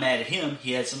I'm not mad at him.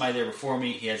 He had somebody there before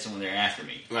me. He had someone there after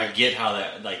me. Right. I get how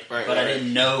that, but I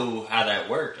didn't know how that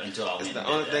worked until I went. It's the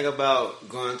only thing about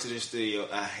going to the studio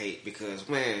I hate because,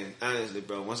 man, honestly,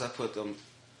 bro, once I put them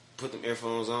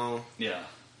earphones on, yeah,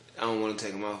 I don't want to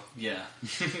take them off. Yeah.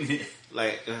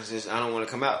 Like, it's just, I don't want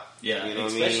to come out. Yeah, you know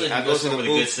what I especially mean? if you go somewhere with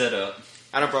a good setup.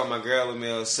 I done brought my girl with me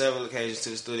on several occasions to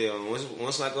the studio, and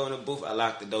once I go in the booth, I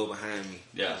lock the door behind me.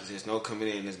 Yeah. There's no coming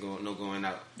in, no going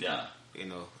out. Yeah.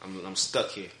 I'm stuck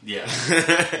here. Yeah.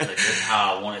 That's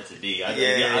how I want it to be.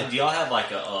 Do y'all have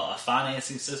like a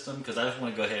financing system? Because I just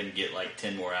want to go ahead and get like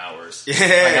 10 more hours. Yeah.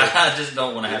 Like, I just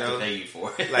don't want to have to pay you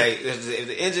for it. Like, if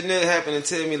the engineer happened to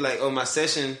tell me like, oh,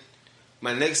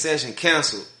 my next session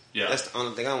canceled. Yeah. That's the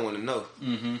only thing I want to know.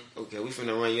 Mm-hmm. Okay, we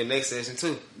finna run your next session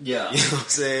too. Yeah. You know what I'm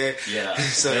saying? Yeah.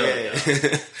 So,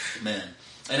 yeah. Man.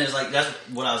 And it's like, that's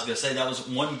what I was going to say. That was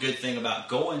one good thing about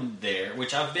going there,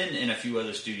 which I've been in a few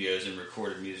other studios and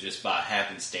recorded music just by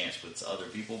happenstance with other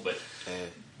people, but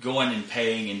going and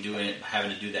paying and doing it,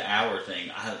 having to do the hour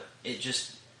thing,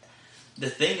 the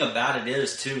thing about it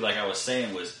is, too, like I was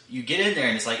saying, was you get in there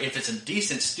and it's like, if it's a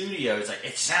decent studio, it's like,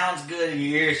 it sounds good in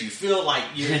your ears. You feel like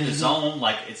you're in the zone.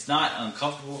 Like, it's not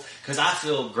uncomfortable. Because I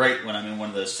feel great when I'm in one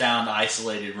of those sound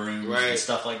isolated rooms and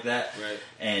stuff like that. Right.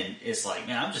 And it's like,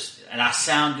 man, and I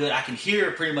sound good. I can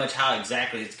hear pretty much how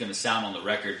exactly it's going to sound on the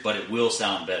record, but it will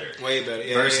sound better. Way better.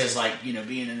 Yeah, versus like,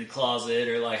 being in the closet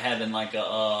or like having like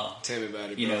a, tell me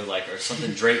about it, bro. Or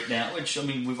something draped down, which, I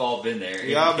mean, we've all been there.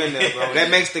 We all been there, bro. That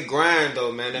makes the grind,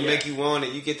 though, man. That Yeah. make you want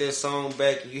it. You get that song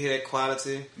back, and you hear that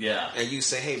quality. Yeah. And you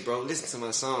say, hey, bro, listen to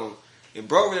my song. And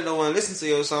bro really don't want to listen to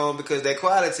your song because that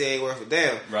quality ain't worth a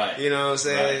damn. Right. You know what I'm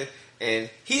saying? Right. And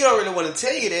he don't really want to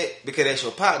tell you that because that's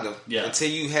your partner. Yeah. Until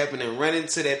you happen to run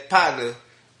into that partner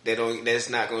that's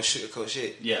not going to sugarcoat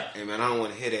shit. Yeah. And, man, I don't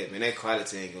want to hear that, man. That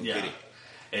quality ain't going to get it.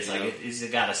 It's like, it's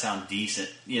got to sound decent,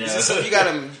 So you got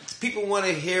to, people want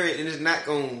to hear it and it's not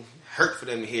going to hurt for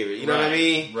them to hear it. You know what I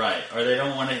mean? Right. Or they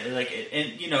don't want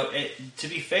to, to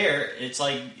be fair, it's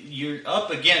like you're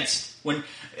up against, when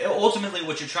ultimately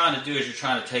what you're trying to do is you're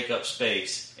trying to take up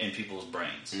space in people's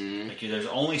brains. Mm-hmm. Like, there's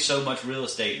only so much real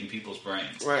estate in people's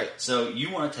brains. Right. So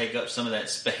you want to take up some of that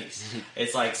space.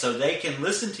 It's like, so they can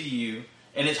listen to you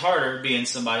And it's harder being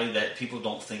somebody that people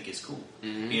don't think is cool.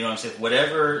 Mm-hmm. You know what I'm saying?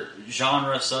 Whatever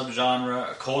genre,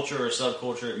 subgenre, culture or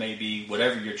subculture it may be,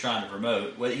 whatever you're trying to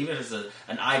promote, even if it's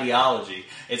an ideology,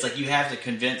 it's like you have to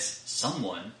convince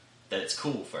someone that it's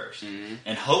cool first. Mm-hmm.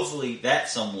 And hopefully that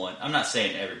someone, I'm not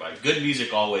saying everybody, good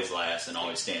music always lasts and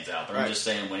always stands out, but I'm just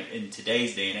saying when in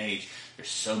today's day and age, there's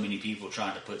so many people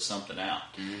trying to put something out.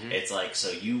 Mm-hmm. It's like, so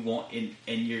you want, and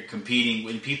you're competing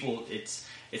with people, it's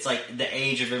like the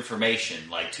age of information,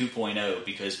 like 2.0,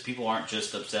 because people aren't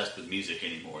just obsessed with music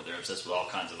anymore. They're obsessed with all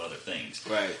kinds of other things.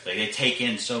 Right. Like they take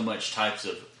in so much types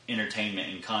of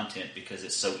entertainment and content because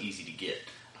it's so easy to get.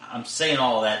 I'm saying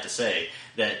all that to say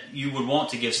that you would want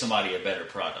to give somebody a better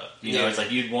product. You know, it's like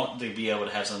you'd want to be able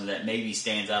to have something that maybe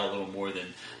stands out a little more than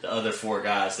the other 4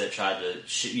 guys that tried to,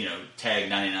 tag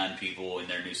 99 people in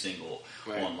their new single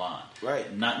online.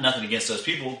 Right. Nothing against those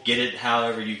people. Get it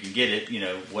however you can get it,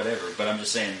 whatever. But I'm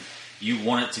just saying you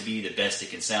want it to be the best it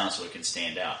can sound so it can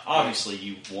stand out. Obviously,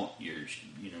 you want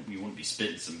you want to be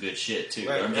spitting some good shit too.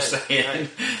 Right, but I'm just saying.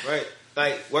 Right.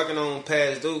 Like working on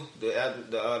Past Due,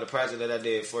 the project that I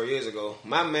did 4 years ago,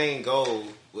 my main goal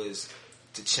was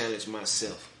to challenge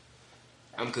myself.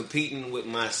 I'm competing with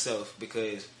myself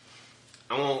because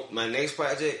I want my next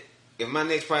project. If my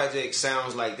next project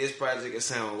sounds like this project, it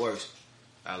sounds worse.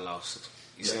 I lost.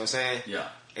 You see what I'm saying? Yeah.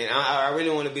 And I really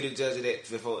want to be the judge of that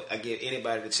before I give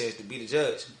anybody the chance to be the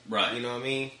judge. Right. You know what I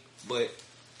mean? But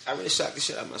I really shocked the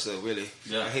shit out of myself, really.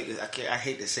 Yeah. I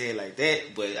hate to say it like that,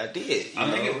 but I did.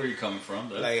 I get where you're coming from,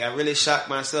 though. Like, I really shocked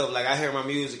myself. Like, I hear my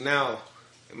music now,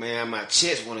 man,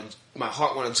 my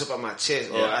heart want to jump out my chest.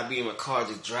 Or I be in my car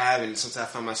just driving. Sometimes I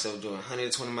find myself doing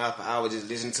 120 miles per hour just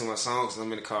listening to my songs.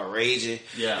 I'm in the car raging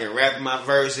and rapping my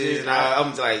verses. And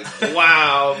I'm like,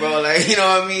 wow, bro. Like, you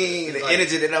know what I mean? The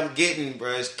energy that I'm getting,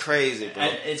 bro, is crazy, bro.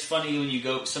 And it's funny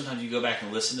when sometimes you go back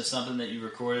and listen to something that you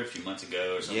recorded a few months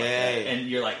ago or something like that. And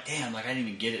you're like, damn, like I didn't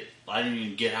even get it. I didn't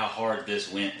even get how hard this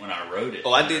went when I wrote it.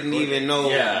 Oh, I didn't even know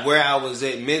where I was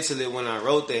at mentally when I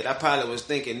wrote that. I probably was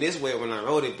thinking this way when I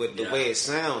wrote it, but the way it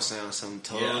sounds something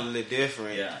totally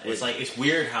different. Yeah, it's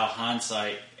weird how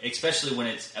hindsight, especially when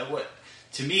it's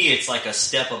to me, it's like a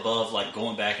step above like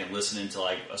going back and listening to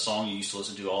like a song you used to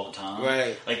listen to all the time.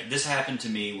 Right. Like this happened to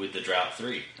me with the Drought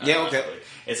 3. Yeah, okay.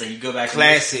 It's like you go back.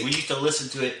 Classic. We used to listen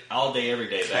to it all day, every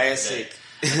day. Classic.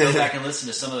 Back in the day. I go back and listen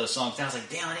to some of those songs. And I was like,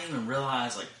 damn, I didn't even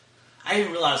realize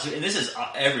and this is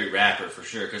every rapper for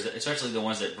sure, because especially the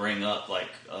ones that bring up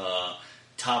like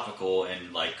topical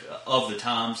and like of the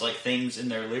times like things in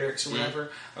their lyrics or whatever,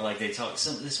 or like they talk.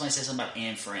 This might say something about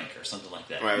Anne Frank or something like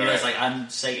that. Right, It's like I'm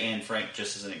say Anne Frank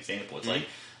just as an example. It's like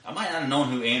I might not have known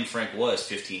who Anne Frank was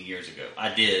 15 years ago.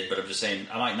 I did, but I'm just saying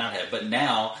I might not have. But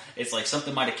now it's like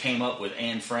something might have came up with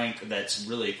Anne Frank that's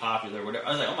really popular. Or whatever.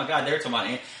 I was like, oh my god, they're talking about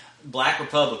Anne. Black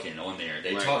Republican on there.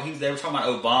 They were talking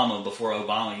about Obama before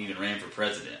Obama even ran for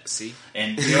president. See?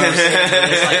 And you know what I'm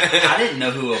saying? It's like, I didn't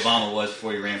know who Obama was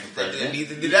before he ran for president.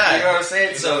 Neither did I. You know what I'm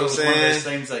saying? So it was one of those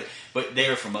things like, but they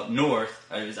were from up north.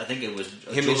 I think it was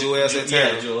him and Joel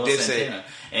Santana. Yeah, Joel Santana.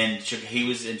 And he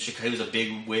was a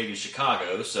big wig in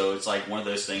Chicago. So it's like one of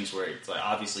those things where it's like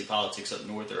obviously politics up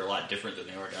north are a lot different than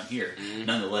they are down here. Mm-hmm.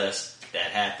 Nonetheless,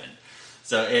 that happened.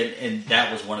 So and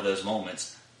that was one of those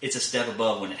moments. It's a step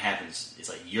above when it happens. It's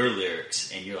like your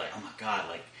lyrics, and you're like, oh my god,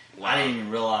 like I didn't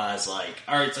even realize, like,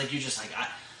 or it's like you just like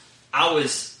I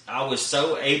was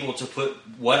so able to put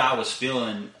what I was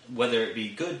feeling, whether it be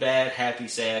good, bad, happy,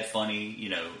 sad,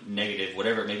 funny, negative,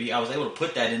 whatever it may be. I was able to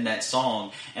put that in that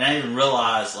song, and I didn't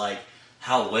realize like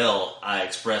how well I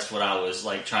expressed what I was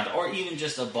like trying to, or even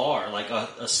just a bar, like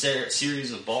a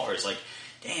series of bars, like.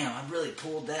 Damn, I really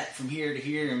pulled that from here to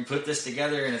here and put this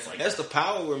together, and it's like that's the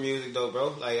power of music, though,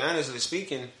 bro. Like honestly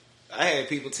speaking, I had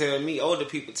older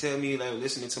people tell me, like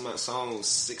listening to my songs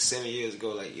 6-7 years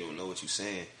ago, like you don't know what you're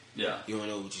saying. Yeah, you don't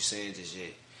know what you're saying just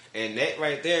yet, and that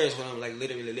right there is what I'm like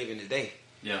literally living today.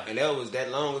 Yeah, and that was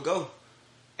that long ago,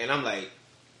 and I'm like,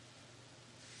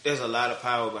 there's a lot of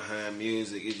power behind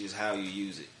music. It's just how you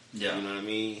use it. Yeah, you know what I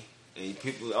mean. And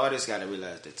artists got to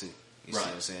realize that too. You see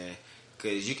what I'm saying?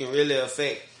 Because you can really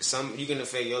affect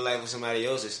your life with somebody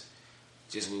else's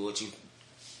just with what you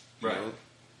know.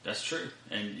 That's true,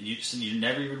 and you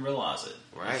never even realize it.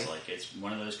 Right, it's like it's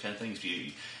one of those kind of things.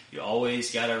 You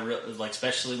always gotta like,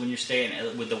 especially when you're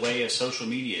staying with the way of social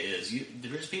media is.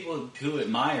 There's people who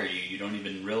admire you. You don't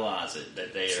even realize it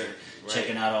that they are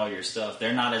checking out all your stuff.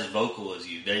 They're not as vocal as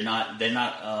you. They're not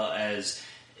as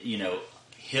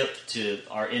hip to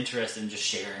our interest in just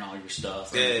sharing all your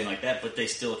stuff or anything like that, but they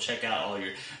still check out all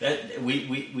your that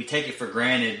we take it for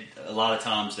granted a lot of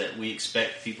times that we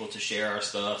expect people to share our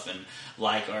stuff and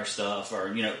like our stuff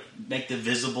or make the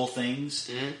visible things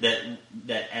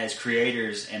that as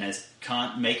creators and as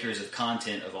makers of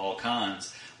content of all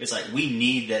kinds, it's like we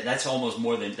need that. That's almost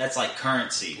more than that's like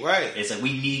currency, right? It's like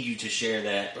we need you to share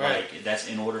that, right. Like that's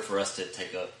in order for us to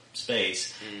take up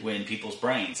space in people's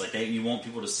brains. Like you want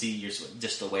people to see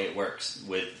just the way it works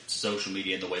with social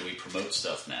media and the way we promote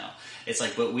stuff now. It's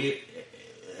like, but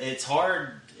it's hard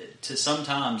to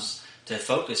sometimes to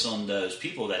focus on those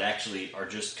people that actually are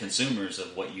just consumers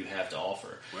of what you have to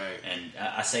offer. Right. And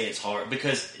I say it's hard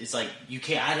because it's like you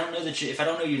can't. I don't know that if I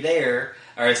don't know you're there,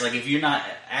 or it's like if you're not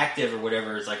active or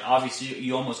whatever. It's like obviously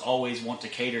you almost always want to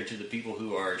cater to the people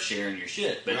who are sharing your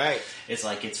shit. But it's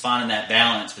like it's finding that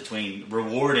balance between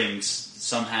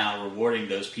somehow rewarding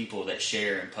those people that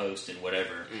share and post and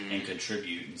whatever and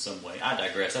contribute in some way. I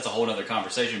digress. That's a whole other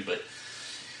conversation, but.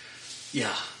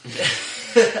 Yeah.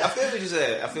 I feel what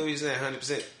you said.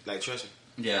 100%. Like, trust me.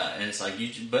 Yeah, and it's like, you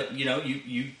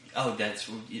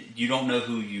don't know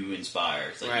who you inspire.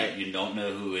 It's like you don't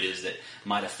know who it is that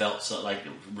might have felt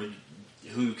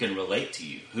who can relate to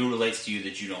you. Who relates to you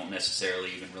that you don't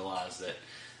necessarily even realize that.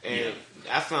 And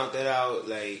I found that out,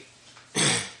 like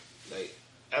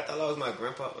after I lost my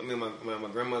grandpa, my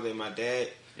grandmother and my dad.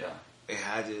 Yeah. And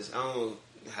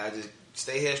I just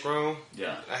stay headstrong.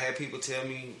 Yeah. I had people tell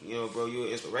me, bro, you're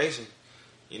an inspiration.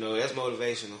 That's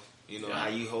motivational. How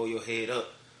you hold your head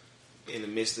up in the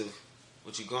midst of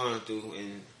what you're going through.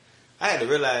 And I had to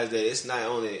realize that it's not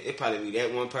only, it probably be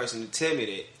that one person to tell me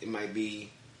that. It might be,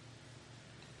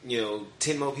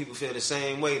 10 more people feel the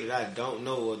same way that I don't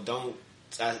know or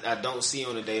I don't see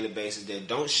on a daily basis, that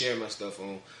don't share my stuff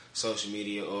on social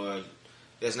media or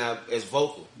that's not as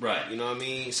vocal. Right. You know what I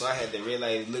mean? So I had to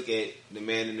realize, look at the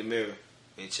man in the mirror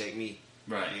and check me.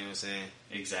 Right. You know what I'm saying?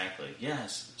 Exactly. Yeah,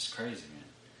 it's crazy, man.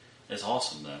 It's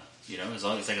awesome, though. As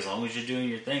long as you're doing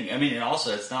your thing. I mean, and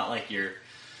also, it's not like you're...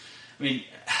 I mean,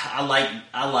 I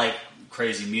like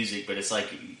crazy music, but it's like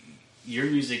your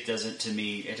music doesn't, to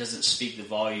me, it doesn't speak the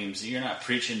volumes. You're not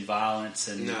preaching violence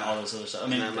and all this other stuff. I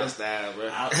mean, not my style, bro.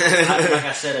 Like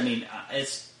I said, I mean,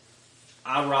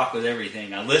 I rock with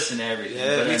everything. I listen to everything.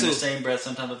 Yeah, but in the same breath,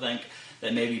 sometimes I think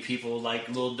that maybe people like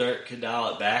Lil Durk could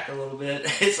dial it back a little bit.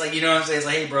 It's like, you know what I'm saying? It's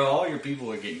like, hey, bro, all your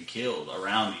people are getting killed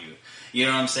around you. You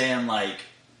know what I'm saying? Like,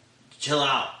 chill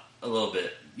out a little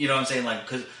bit. You know what I'm saying? Like,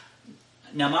 because,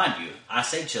 now mind you, I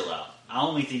say chill out. I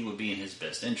only think it would be in his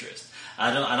best interest.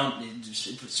 I don't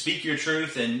speak your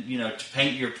truth and, to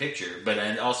paint your picture. But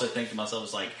I also think to myself,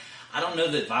 it's like, I don't know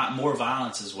that more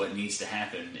violence is what needs to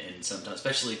happen, and sometimes,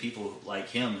 especially people like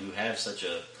him who have such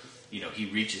a, he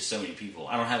reaches so many people.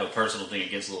 I don't have a personal thing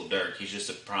against Lil Durk. He's just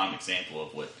a prime example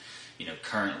of what,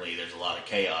 currently there's a lot of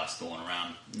chaos going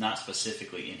around, not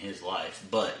specifically in his life,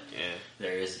 but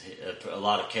there is a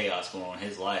lot of chaos going on in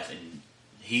his life, and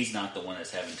he's not the one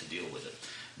that's having to deal with it.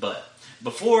 But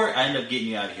before I end up getting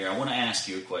you out of here, I want to ask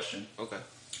you a question. Okay.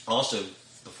 Also,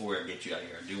 before I get you out of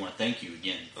here, I do want to thank you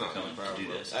again for coming to do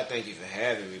this. I thank you for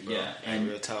having me, bro. Yeah, and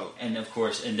real talk. And of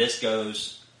course, and this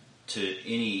goes to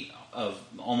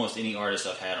almost any artist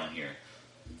I've had on here.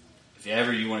 If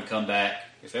ever you want to come back,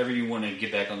 if ever you want to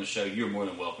get back on the show, you're more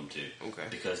than welcome to. Okay.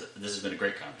 Because this has been a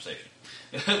great conversation.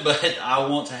 But I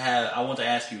want to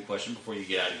ask you a question before you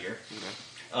get out of here.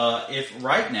 Okay. If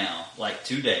right now, like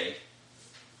today,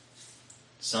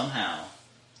 somehow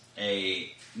 $1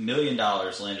 million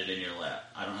landed in your lap.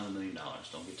 I don't have $1 million.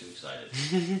 Don't get too excited.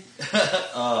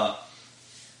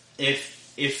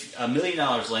 If $1 million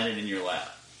landed in your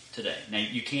lap today, now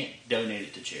you can't donate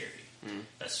it to charity.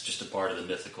 That's just a part of the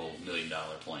mythical $1 million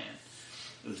plan.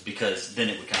 Because then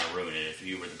it would kind of ruin it if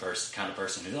you were the kind of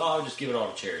person who, I'll just give it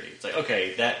all to charity. It's like,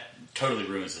 okay, that totally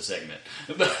ruins the segment.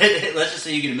 But let's just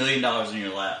say you get $1 million in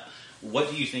your lap.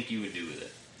 What do you think you would do with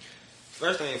it?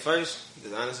 First thing first,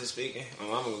 because honestly speaking, my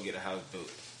mama gonna get a house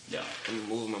built. Yeah. I'm gonna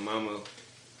move my mama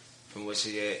from where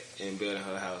she at and building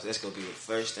her house. That's gonna be the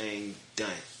first thing done.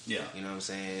 Yeah. You know what I'm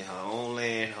saying? Her own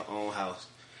land, her own house.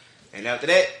 And after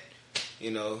that,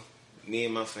 me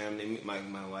and my family,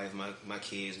 my wife, my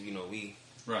kids, we...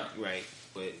 Right.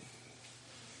 But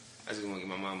I just want to get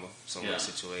my mama somewhere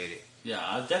situated. Yeah,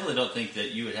 I definitely don't think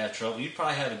that you would have trouble. You'd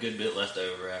probably have a good bit left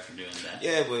over after doing that.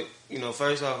 Yeah, but,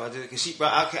 first off,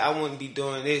 I wouldn't be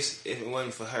doing this if it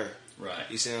wasn't for her. Right.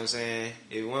 You see what I'm saying?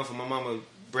 If it wasn't for my mama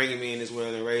bringing me in this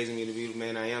world and raising me to be the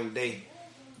man I am today.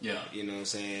 Yeah. You know what I'm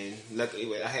saying? Luckily,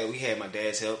 we had my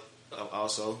dad's help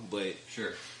also, but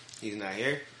he's not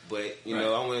here. But, I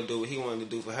want to do what he wanted to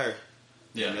do for her.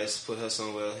 Yeah. And let's put her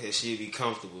somewhere that she'd be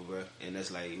comfortable, bro. And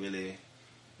that's like really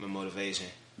my motivation.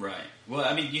 Right. Well,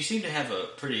 I mean, you seem to have a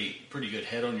pretty good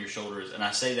head on your shoulders, and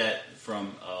I say that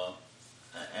from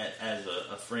as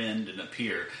a friend and a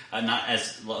peer, not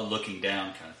as a looking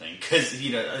down kind of thing. Because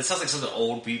it sounds like some of the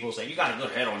old people say you got a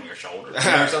good head on your shoulders, or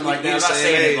something like that. I'm not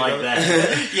saying it like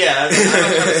that. Yeah, I'm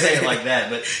not trying to say it like that,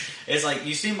 but it's like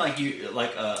you seem like you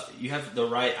have the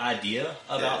right idea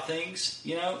about things,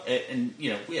 and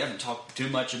we haven't talked too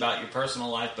much about your personal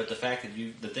life, but the fact that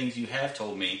the things you have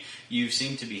told me, you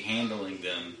seem to be handling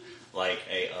them like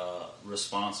a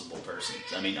responsible person.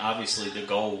 I mean, obviously the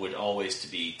goal would always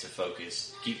be to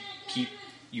focus, keep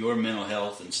your mental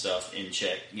health and stuff in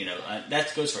check.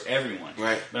 That goes for everyone.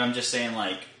 Right. But I'm just saying,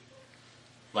 like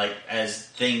as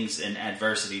things and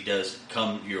adversity does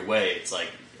come your way, it's like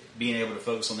being able to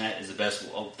focus on that is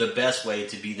the best way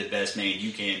to be the best man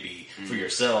you can be for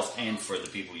yourself and for the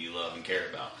people you love and care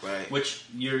about. Right. Which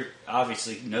you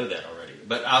obviously know that already.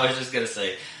 But I was just gonna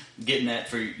say, getting that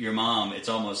for your mom, it's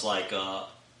almost like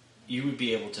you would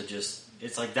be able to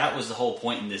it's like that was the whole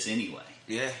point in this anyway.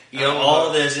 Yeah. All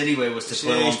of this anyway was to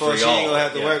put on for y'all. She ain't gonna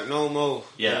have to work no more.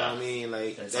 Yeah. You know what I mean?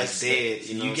 Like, that's dead.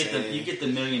 You get the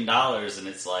 $1 million, and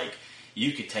it's like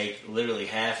you could take literally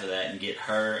half of that and get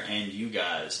her and you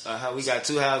guys. How we got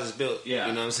 2 houses built. Yeah.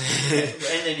 You know what I'm saying?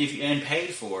 And then paid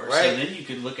for. Right. So then you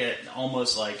could look at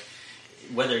almost like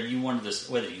whether you want to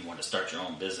start your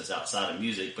own business outside of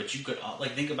music, but you could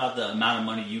think about the amount of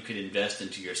money you could invest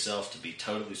into yourself to be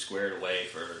totally squared away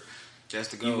for. That's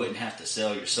the goal. You wouldn't have to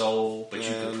sell your soul, but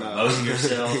you could promote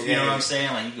yourself. You know what I'm saying?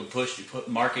 Like you could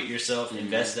market yourself,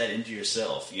 invest that into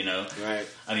yourself. Right.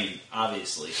 I mean,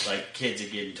 obviously, like kids are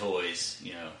getting toys.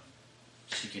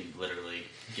 She can literally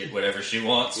get whatever she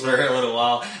wants for a little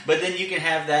while, but then you can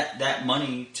have that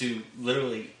money to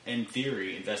literally, in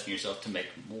theory, invest in yourself to make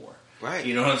more. Right.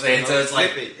 You know what I'm saying? So it's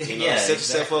like, set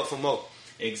yourself up for more.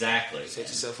 Exactly. Set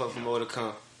yourself up for more to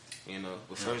come.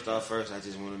 But first, I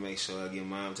just want to make sure I get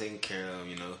mom taken care of.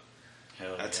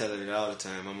 Hell I tell her that all the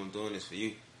time. I'm doing this for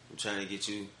you. I'm trying to get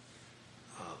you.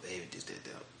 Oh, baby, this, that.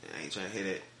 I ain't trying to hear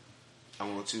that. I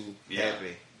want you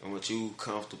happy. I want you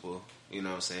comfortable. You know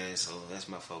what I'm saying? So that's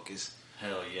my focus.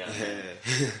 Hell yeah.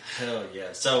 Hell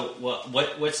yeah. So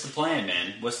what's the plan,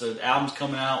 man? What's the album's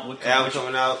coming out? Album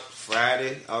coming out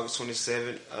Friday, August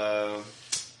 27th.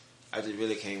 I just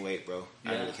really can't wait, bro.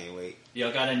 Yeah. I really can't wait.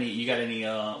 You got any,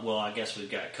 well, I guess we've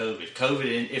got COVID.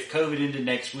 If COVID ended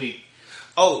next week.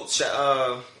 Oh,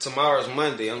 tomorrow's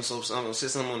Monday.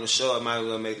 Since I'm on the show, I might as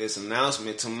well make this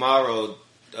announcement. Tomorrow,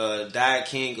 Die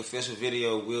King official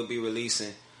video will be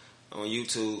releasing on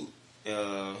YouTube.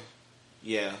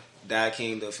 Die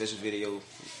King, the official video.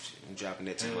 I'm dropping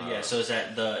that tomorrow. Yeah, so is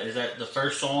that the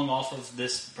first song off of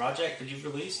this project that you've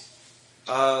released?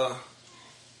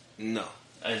 No.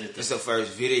 It's the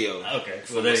first video. Okay,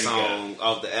 well, there you song go.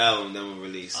 Off the album that we'll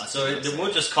release.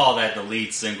 We'll just call that the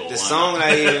lead single. The song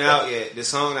not even out yet. The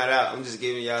song not out. I'm just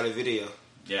giving y'all the video.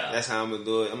 Yeah, that's how I'm gonna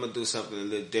do it. I'm gonna do something a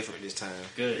little different this time.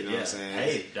 Good. You know what I'm saying?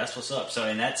 Hey, that's what's up. So,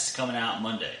 and that's coming out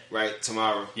Monday. Right,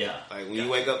 tomorrow. Yeah. Like when you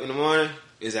wake up in the morning,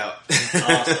 it's out.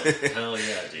 Awesome. Hell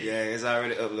yeah, dude. Yeah, it's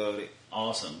already uploaded.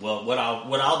 Awesome. Well, what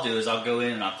I'll do is I'll go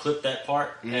in and I'll clip that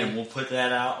part and we'll put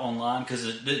that out online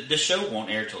because the show won't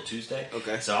air till Tuesday.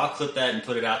 Okay. So I'll clip that and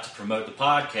put it out to promote the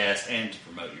podcast and to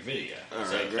promote your video. All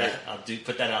right, great. I'll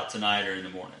put that out tonight or in the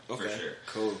morning for sure.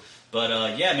 Cool.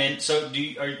 But yeah, man. So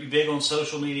are you big on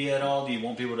social media at all? Do you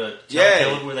want people to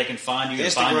tell where they can find you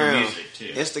and find your music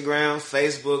too? Instagram,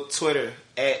 Facebook, Twitter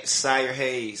at Sire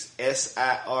Hayes.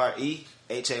 SireHayez.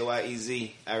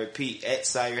 I repeat, at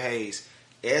Sire Hayes.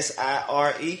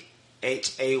 SireHayez.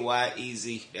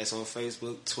 That's on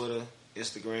Facebook, Twitter,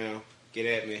 Instagram. Get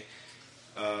at me.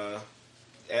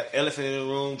 Elephant in the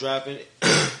Room dropping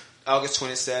August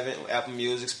 27th. Apple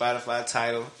Music, Spotify,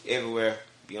 Tidal, everywhere.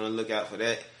 Be on the lookout for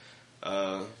that.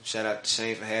 Shout out to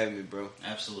Shane for having me, bro.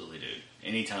 Absolutely, dude.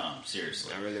 Anytime,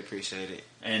 seriously. I really appreciate it.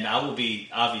 And I will be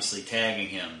obviously tagging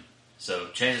him. So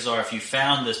chances are, if you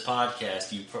found this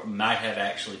podcast, you might have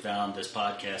actually found this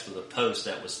podcast with a post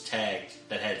that was tagged,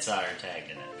 that had Sire tagged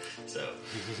in it. So,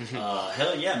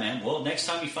 hell yeah, man. Well, next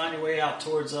time you find your way out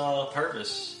towards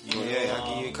Purvis, I'll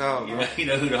give you a call, bro. You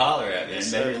know who to holler at, man.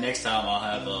 Yes, maybe next time I'll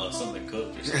have something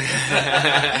cooked or something.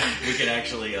 We can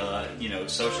actually,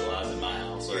 socialize in my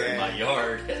house or in my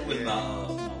yard with my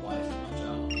wife and my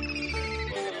child.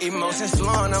 But, Emotions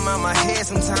flowing, I'm out my head,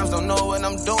 sometimes don't know what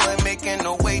I'm doing. Making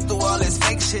no way through all this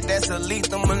fake shit, that's a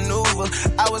lethal maneuver.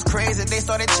 I was crazy, they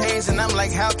started changing, I'm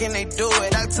like, how can they do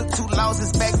it? I took 2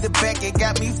 losses back to back, it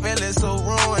got me feeling so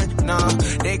ruined. Nah,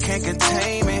 they can't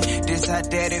contain me, this how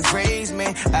daddy raised me.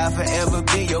 I'll forever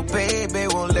be your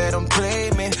baby, won't let them play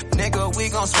me. Nigga, we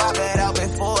gon' swap it out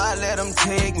before I let them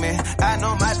take me. I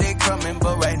know my day coming,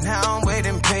 but right now I'm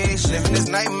waiting patient. Living this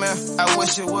nightmare, I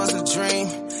wish it was a dream.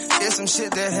 There's some shit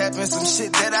that happened, some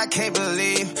shit that I can't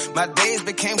believe. My days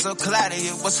became so cloudy,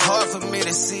 it was hard for me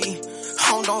to see.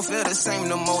 Home don't feel the same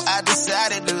no more, I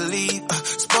decided to leave.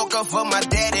 Spoke up for my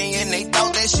daddy and they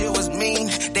thought that shit was mean.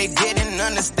 They didn't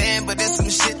understand, but there's some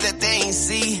shit that they ain't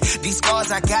see. These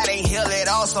scars I got ain't heal at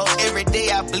all, so every day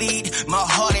I bleed. My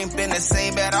heart ain't been the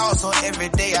same at all, so every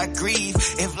day I grieve.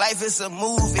 If life is a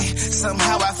movie,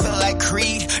 somehow I feel like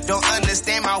Creed. Don't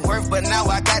understand my worth, but now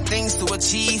I got things to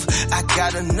achieve. I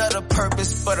got another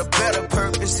purpose, but a better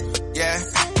purpose, yeah.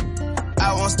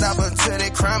 I won't stop until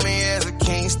they crown me as a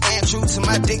king. Stand true to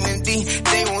my dignity.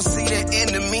 They won't see the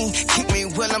end of me. Keep me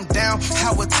when I'm down.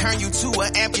 I will turn you to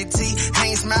an amputee. I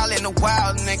ain't smiling a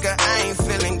while, nigga. I ain't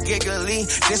feeling giggly.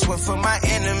 This one for my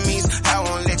enemies. I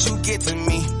won't let you get to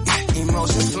me.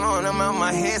 Emotions flowing, I'm out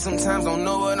my head, sometimes don't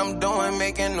know what I'm doing.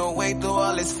 Making no way through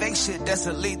all this fake shit, that's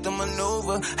a lethal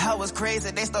maneuver. I was crazy,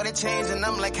 they started changing,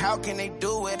 I'm like, how can they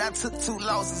do it? I took 2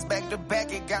 losses back to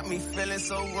back, it got me feeling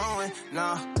so ruined.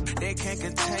 Nah, they can't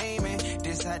contain me,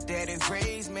 this how daddy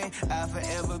raised me. I'll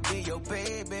forever be your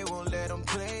baby, won't let them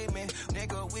play me.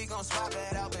 Nigga, we gon' swap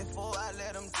it out before I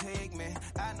let them take me.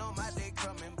 I know my day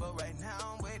coming, but right now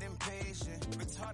I'm waiting patient.